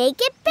can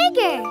make it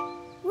bigger.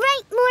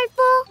 Right,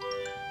 Morphle?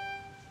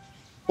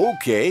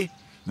 Okay,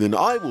 then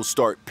I will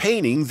start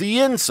painting the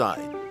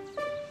inside.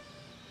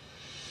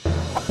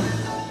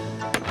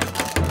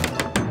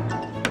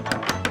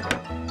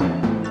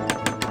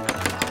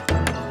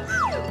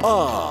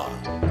 Ah,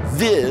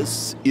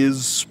 this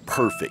is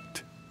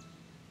perfect.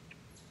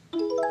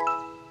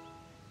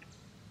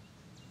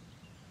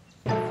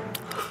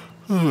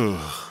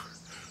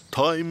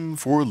 Time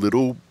for a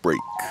little break.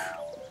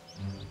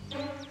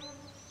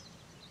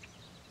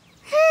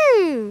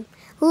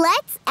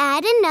 Let's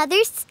add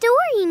another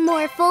story,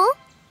 Morphle.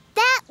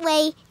 That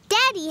way,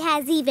 Daddy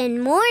has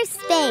even more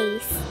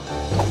space.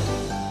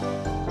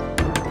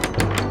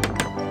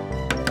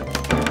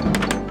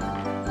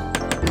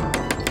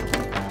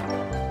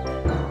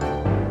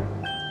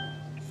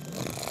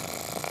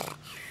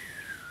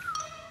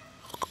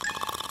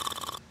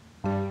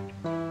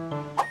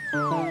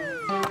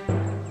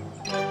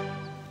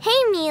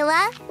 Hey,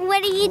 Mila,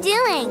 what are you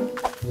doing?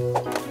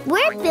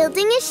 We're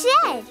building a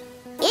shed.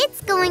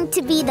 It's going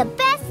to be the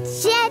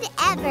best shed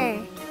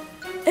ever.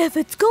 If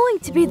it's going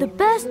to be the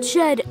best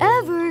shed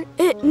ever,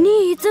 it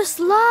needs a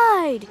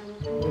slide.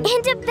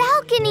 And a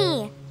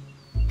balcony.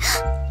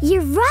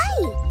 You're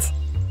right.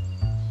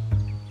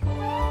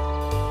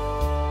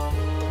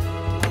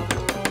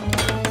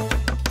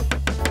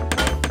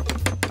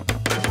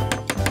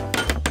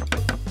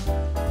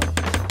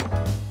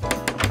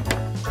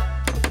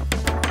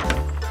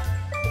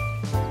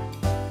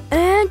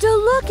 And a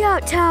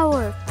lookout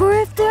tower for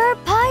if there are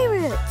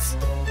pirates.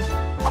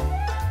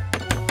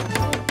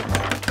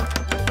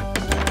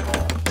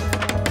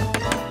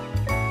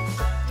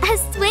 A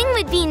swing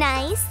would be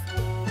nice.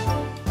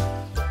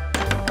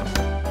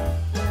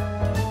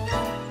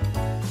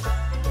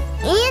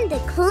 And a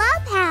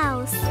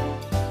clubhouse.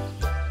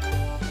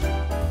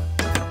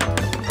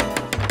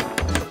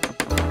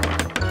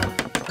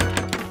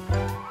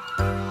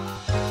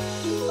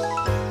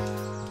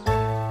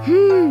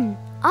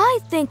 I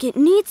think it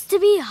needs to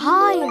be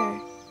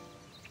higher.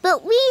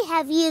 But we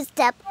have used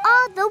up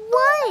all the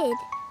wood.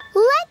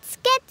 Let's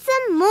get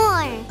some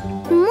more.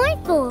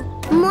 Morphle,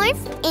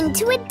 morph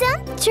into a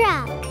dump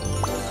truck.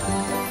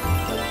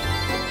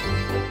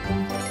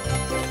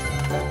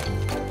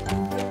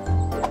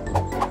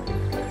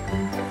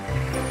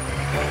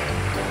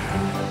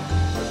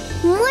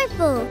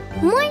 Morphle,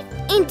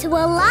 morph into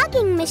a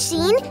logging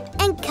machine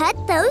and cut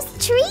those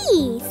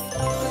trees.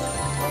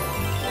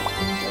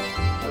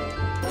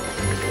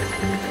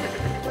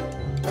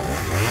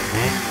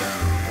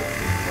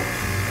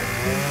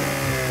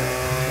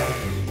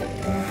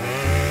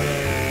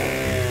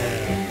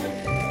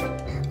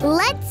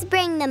 Let's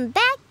bring them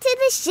back to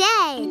the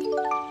shed.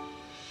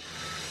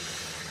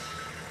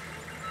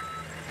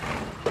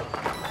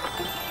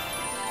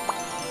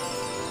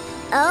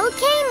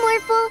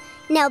 Morphle.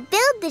 Now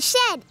build the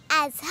shed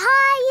as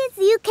high as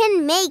you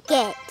can make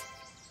it.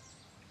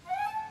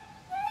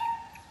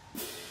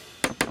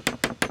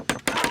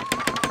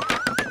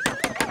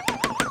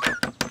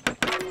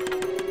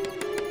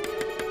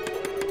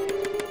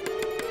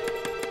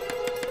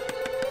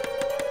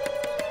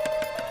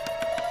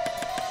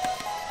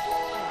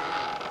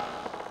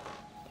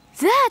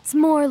 That's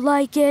more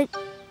like it.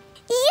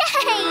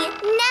 Yay!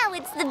 Now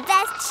it's the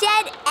best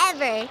shed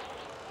ever.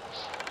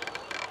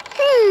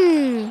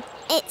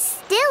 It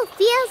still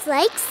feels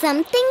like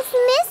something's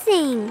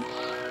missing.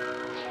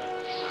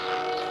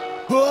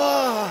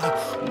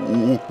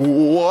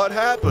 What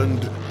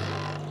happened?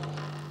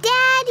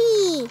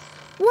 Daddy,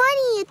 what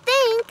do you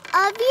think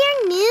of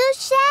your new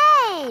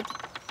shed?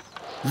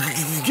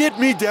 Get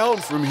me down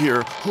from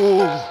here.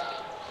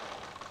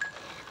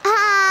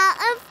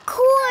 Of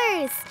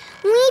course.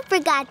 We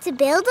forgot to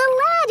build a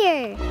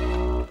ladder.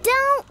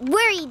 Don't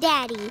worry,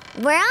 Daddy.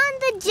 We're on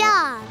the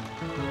job.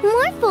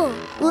 Morphle,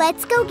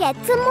 let's go get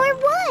some more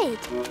wood.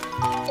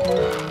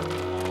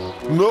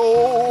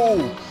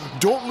 No!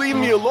 Don't leave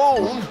me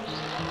alone.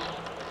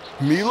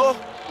 Mila?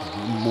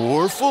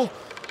 Morphle?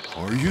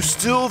 Are you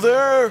still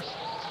there?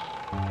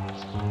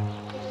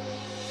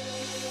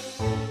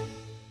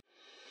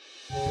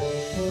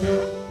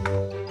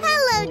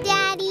 Hello,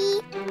 Daddy.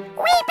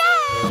 We're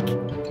back.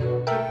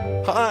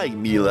 Hi,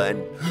 Mila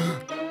and...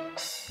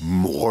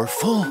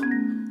 Morphle?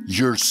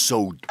 You're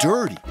so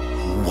dirty.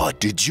 What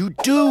did you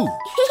do?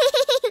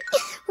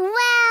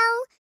 Well,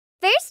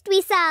 first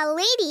we saw a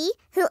lady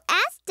who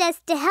asked us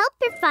to help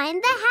her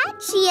find the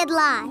hat she had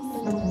lost.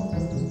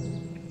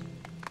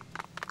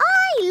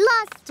 I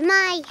lost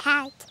my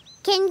hat.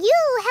 Can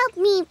you help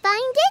me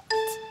find it?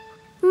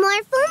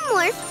 Morphle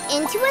morphed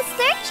into a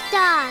search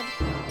dog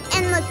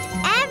and looked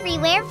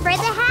everywhere for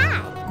the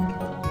hat.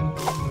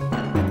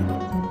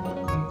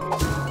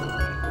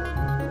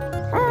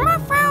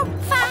 Morphle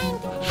find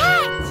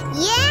hat!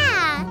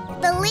 Yeah,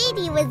 the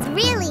lady was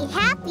really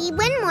happy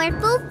when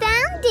Morphle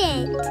found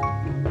it.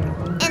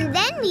 And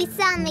then we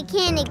saw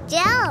Mechanic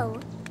Joe.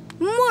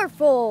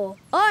 Morphle,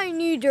 I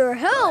need your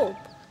help.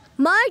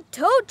 My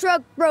tow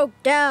truck broke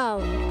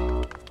down.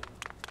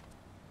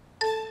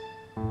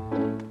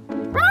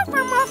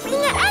 Morphle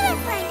morphing an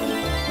elephant!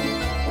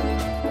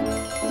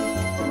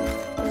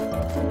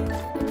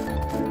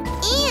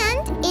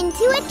 And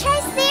into a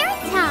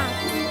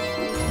Triceratops.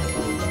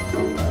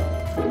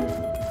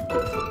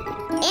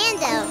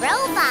 And a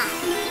robot.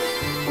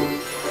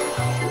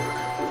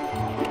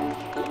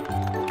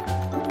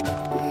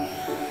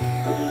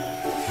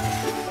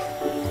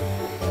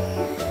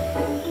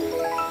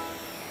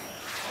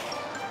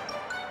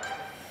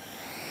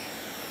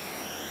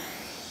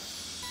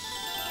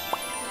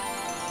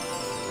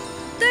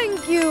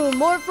 Thank you,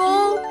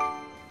 Morphle.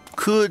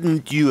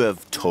 Couldn't you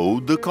have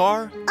towed the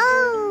car?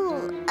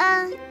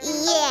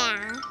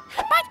 Yeah.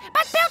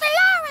 But Builder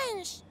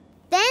Lawrence!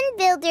 Then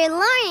Builder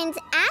Lawrence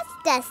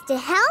asked us to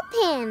help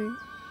him.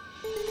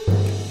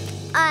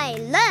 I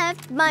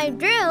left my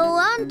drill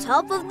on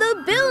top of the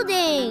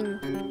building.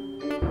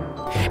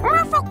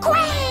 Morphle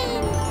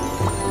Queen!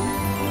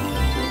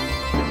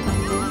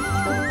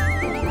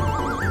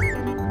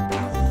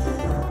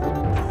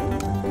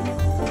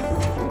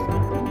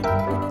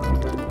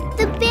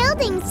 The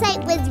building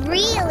site was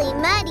really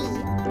muddy.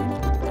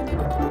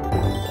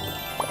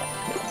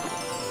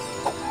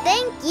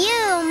 Thank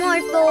you,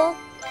 Morphle.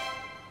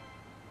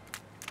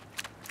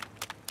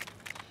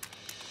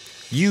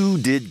 You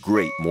did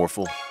great,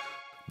 Morphle.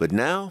 But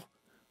now,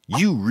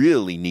 you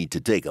really need to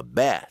take a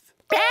bath.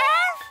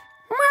 Bath?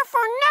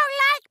 Morphle no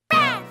like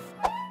bath!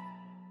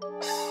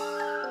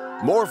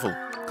 Morphle,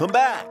 come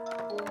back.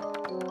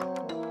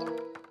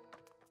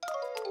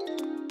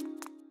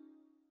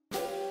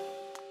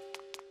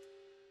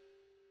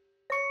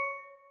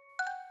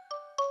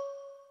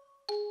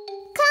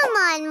 Come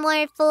on,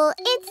 Morphle.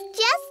 It's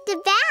just a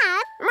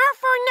bath.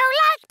 Morphle no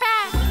like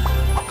bath!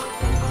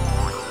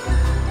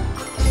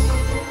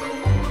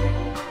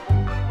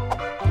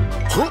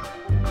 Huh?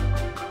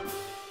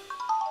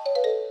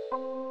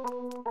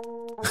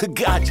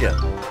 Gotcha.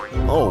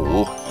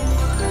 Oh.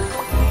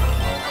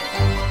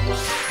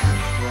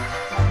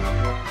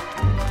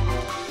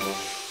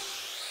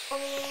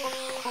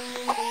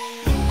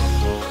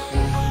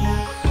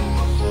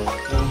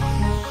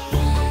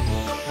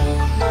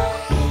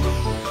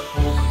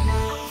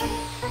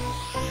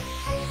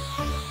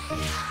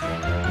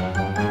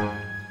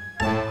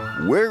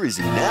 Where is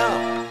he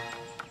now?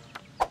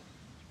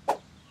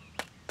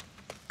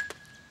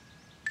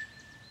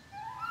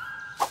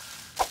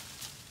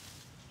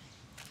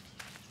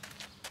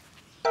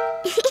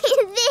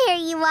 There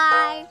you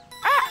are.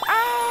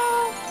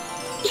 Uh-oh!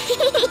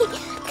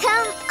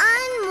 Come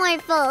on,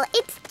 Morphle.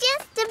 It's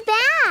just a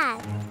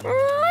bath.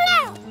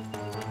 No!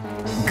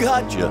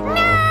 Gotcha.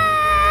 No!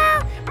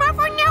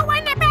 Morphle no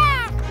want a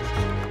bath!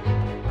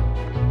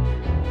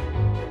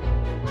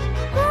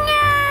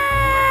 No!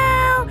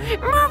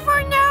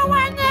 Morphle no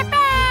want a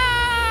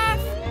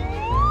bath!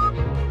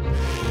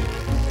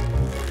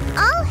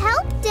 I'll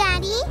help,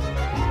 Daddy.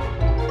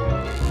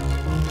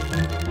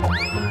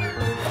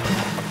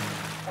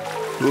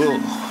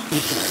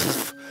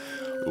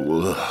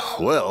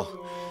 Well,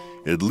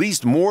 at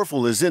least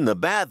Morphle is in the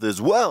bath as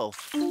well.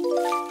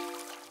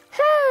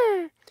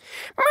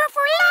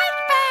 Morphle like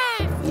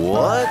bath.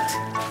 What?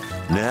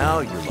 Now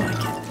you like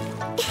it.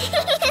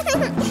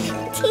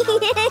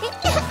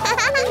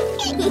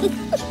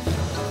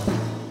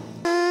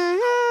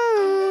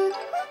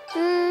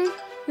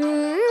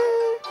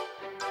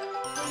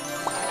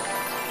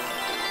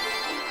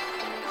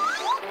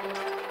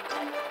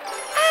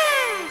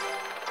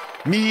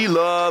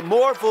 Mila,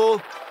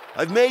 Morphle,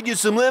 I've made you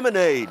some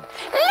lemonade.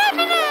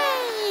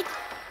 Lemonade!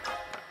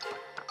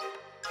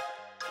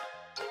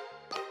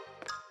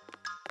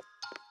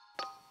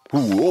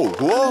 Whoa,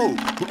 whoa!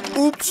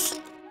 Oops!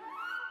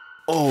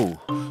 Oh,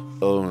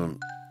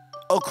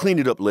 I'll clean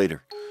it up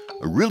later.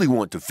 I really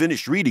want to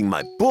finish reading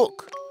my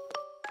book.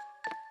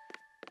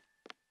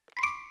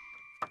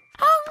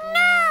 Oh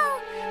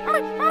no!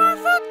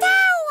 Morphle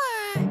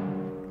Tower!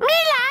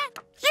 Mila,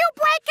 you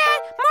break a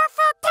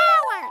Morphle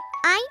Tower!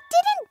 I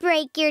didn't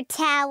break your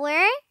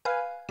tower.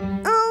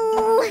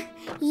 Oh,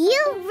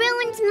 you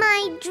ruined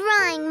my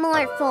drawing,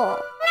 Morphle.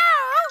 No!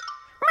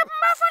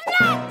 Morphle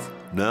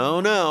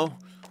not! Now.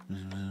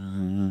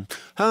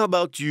 How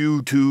about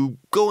you two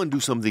go and do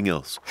something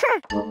else?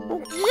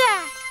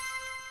 Yeah.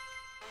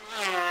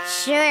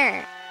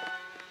 Sure.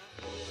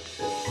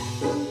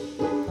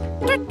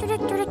 I'm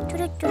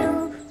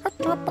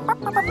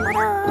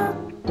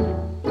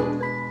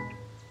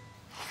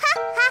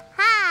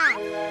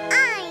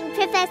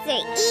Professor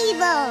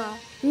Evil.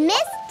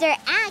 Mr.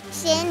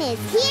 Action is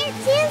here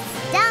to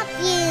stop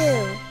you.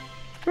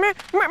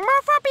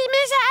 Morphle be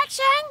Miss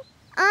Action?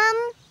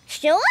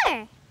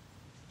 Sure.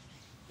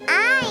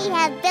 I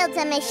have built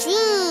a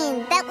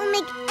machine that will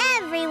make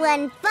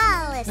everyone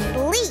fall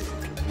asleep.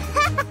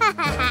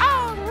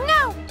 Oh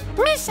no!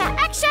 Miss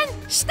Action,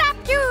 stop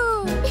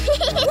you!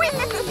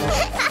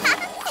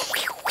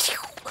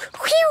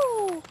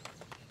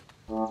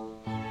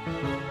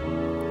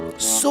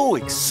 So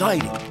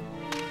exciting.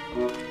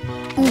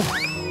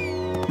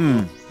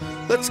 Ooh.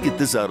 Let's get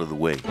this out of the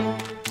way.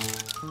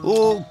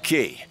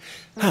 Okay.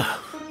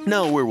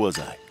 Now where was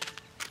I?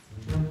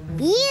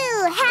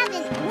 You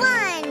haven't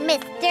won,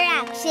 Mr.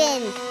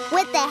 Action.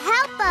 With the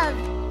help of...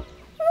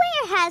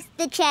 Where has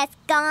the chest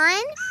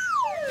gone?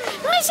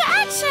 Miss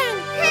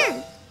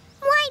Action!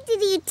 Why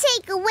did you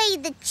take away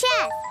the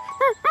chest?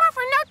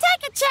 Morphle, no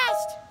take a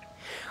chest!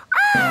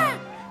 Ah!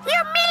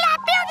 You Mila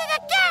build it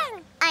again!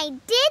 I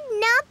did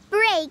not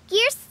break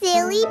your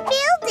silly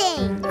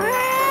building.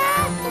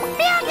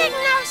 Building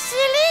no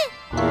silly!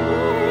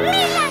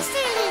 Mila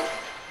silly!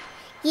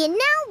 You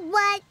know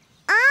what?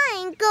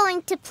 I'm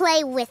going to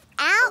play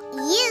without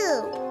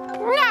you.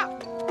 No!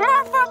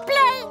 Morphle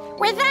play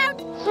without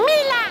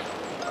Mila!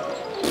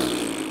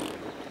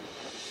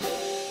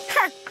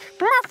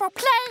 Morphle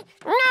play,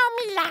 no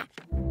Mila!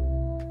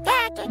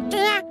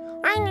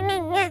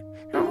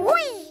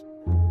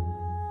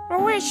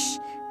 Wish.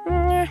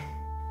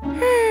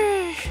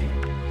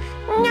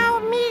 No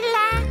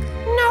Mila,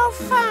 no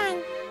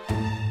fun.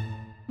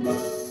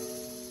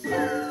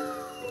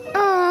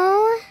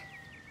 Oh.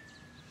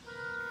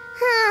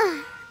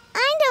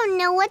 I don't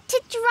know what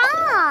to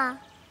draw.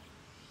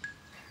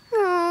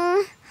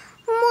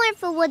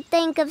 Morphle would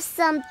think of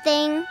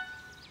something.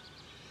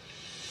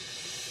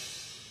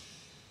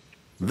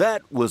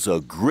 That was a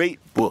great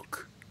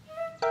book.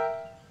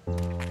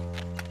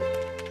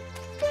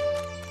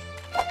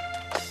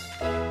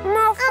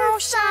 I'm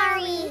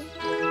sorry.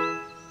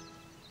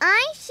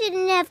 I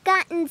shouldn't have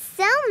gotten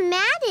so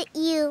mad at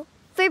you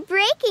for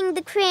breaking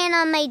the crayon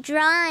on my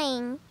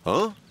drawing.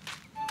 Huh?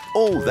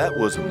 Oh, that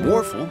wasn't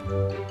Morphle.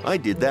 I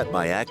did that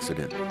by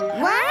accident.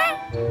 What?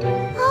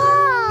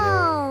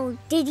 Oh,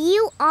 did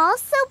you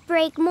also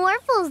break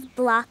Morphle's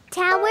block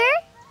tower?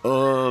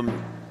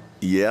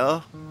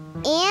 Yeah.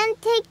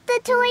 And take the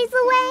toys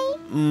away?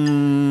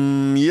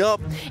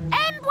 Yup.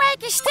 And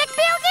break a stick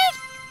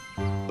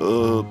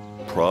building?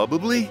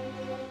 Probably.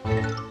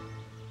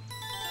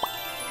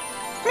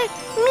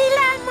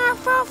 Mila and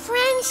Morphle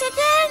friends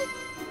again?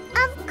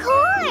 Of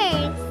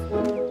course.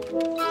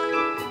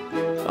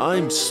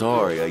 I'm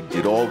sorry I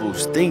did all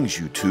those things,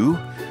 you two.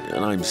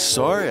 And I'm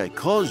sorry I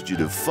caused you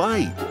to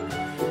fight.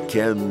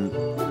 Can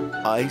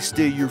I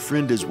stay your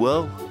friend as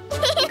well?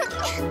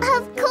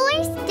 Of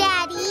course,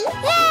 Daddy.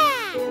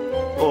 Yeah!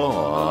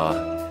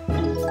 Aww.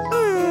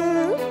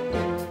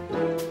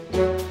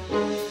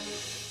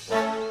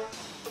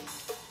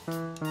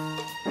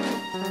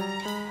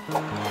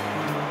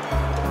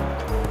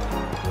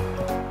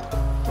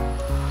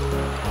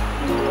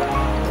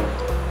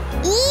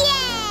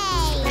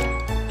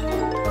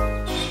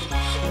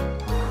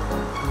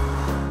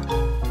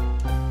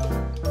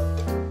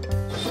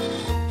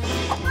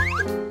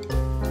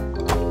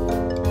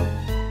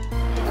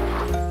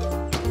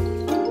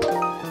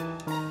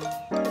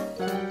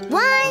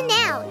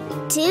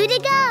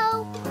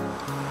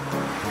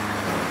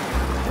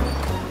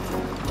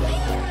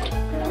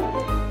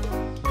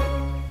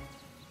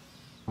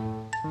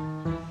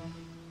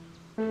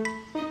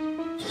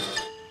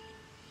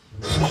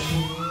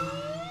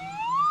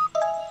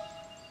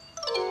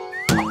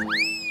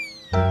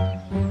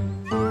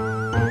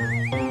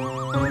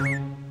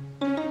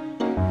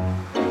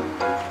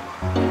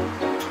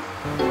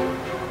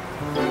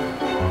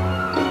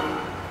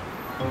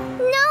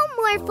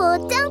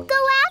 Don't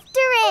go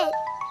after it.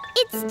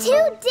 It's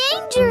too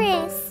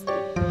dangerous.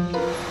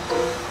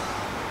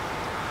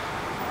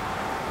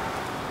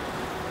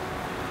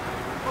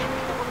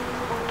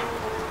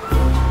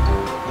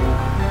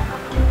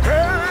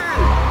 Hey!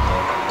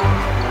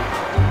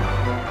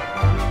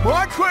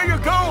 Watch where you're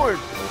going.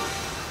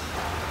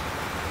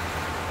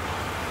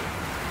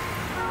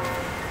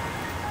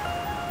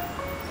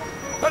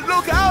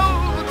 Look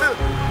out!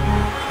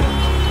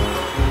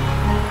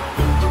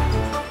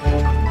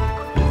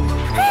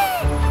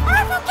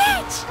 Morphle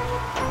catch!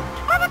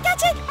 Morphle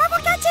catch it!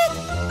 Morphle catch it!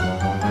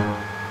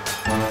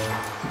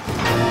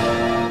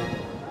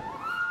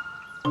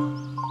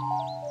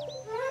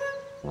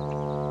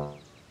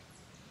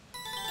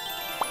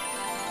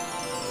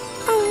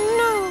 Oh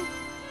no!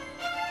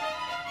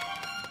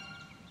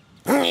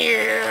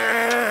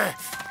 Yeah.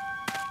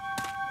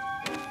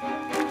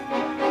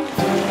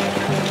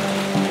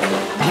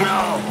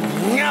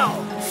 No!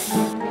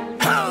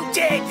 Who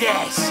did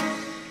this?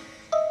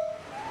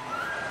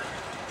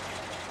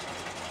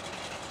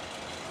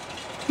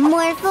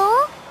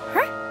 Morphle?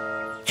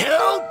 Who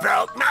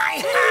broke my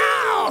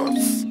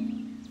house?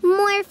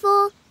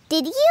 Morphle,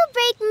 did you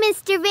break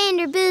Mr.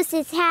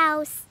 Vanderboose's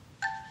house?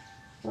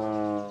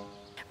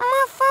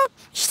 Morphle,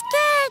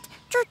 scared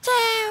to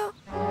tell.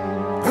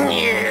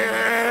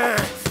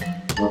 Yeah.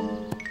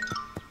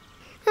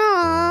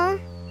 Aww.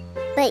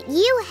 But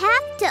you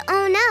have to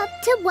own up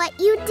to what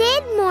you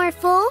did,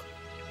 Morphle.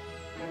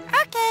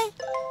 Okay.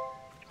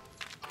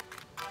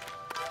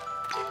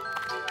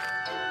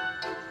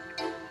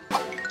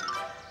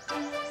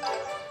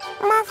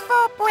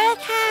 Morphle break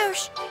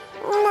house.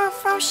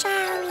 Morphle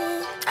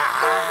sorry.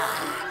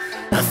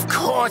 Of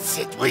course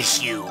it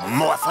was you,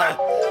 Morphle.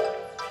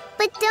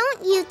 But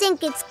don't you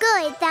think it's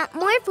good that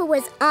Morphle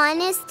was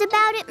honest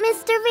about it,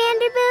 Mr.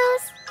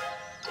 Vanderboos?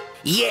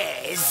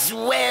 Yes,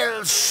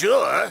 well,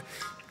 sure.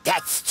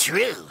 That's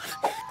true.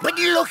 But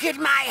look at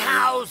my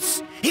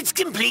house. It's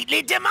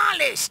completely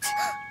demolished.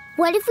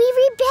 What if we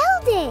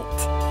rebuild it?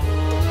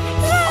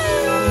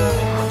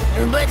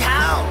 But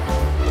how?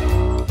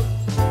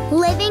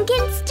 Living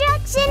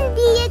construction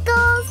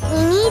vehicles,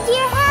 we need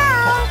your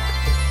help.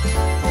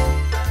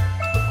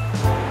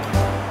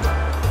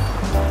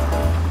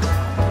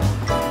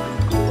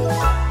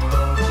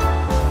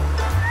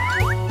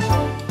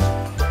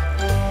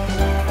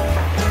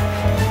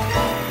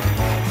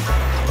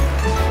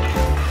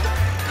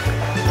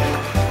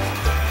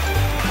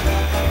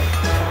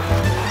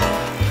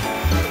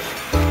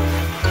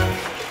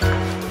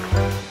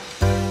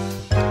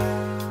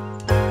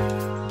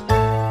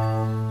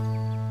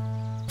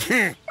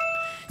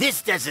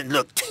 This doesn't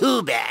look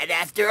too bad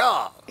after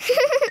all.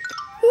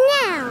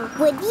 Now,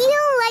 would you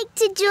like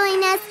to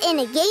join us in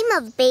a game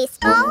of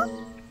baseball?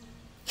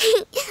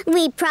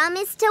 We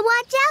promise to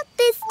watch out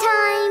this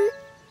time.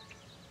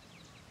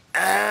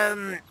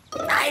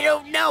 I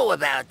don't know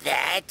about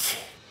that.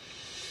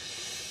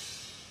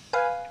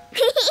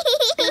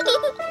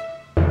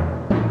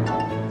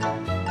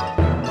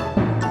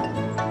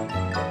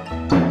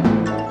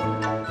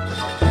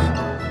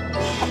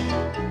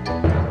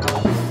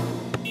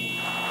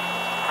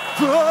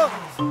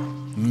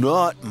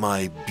 Not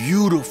my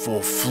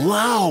beautiful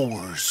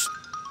flowers.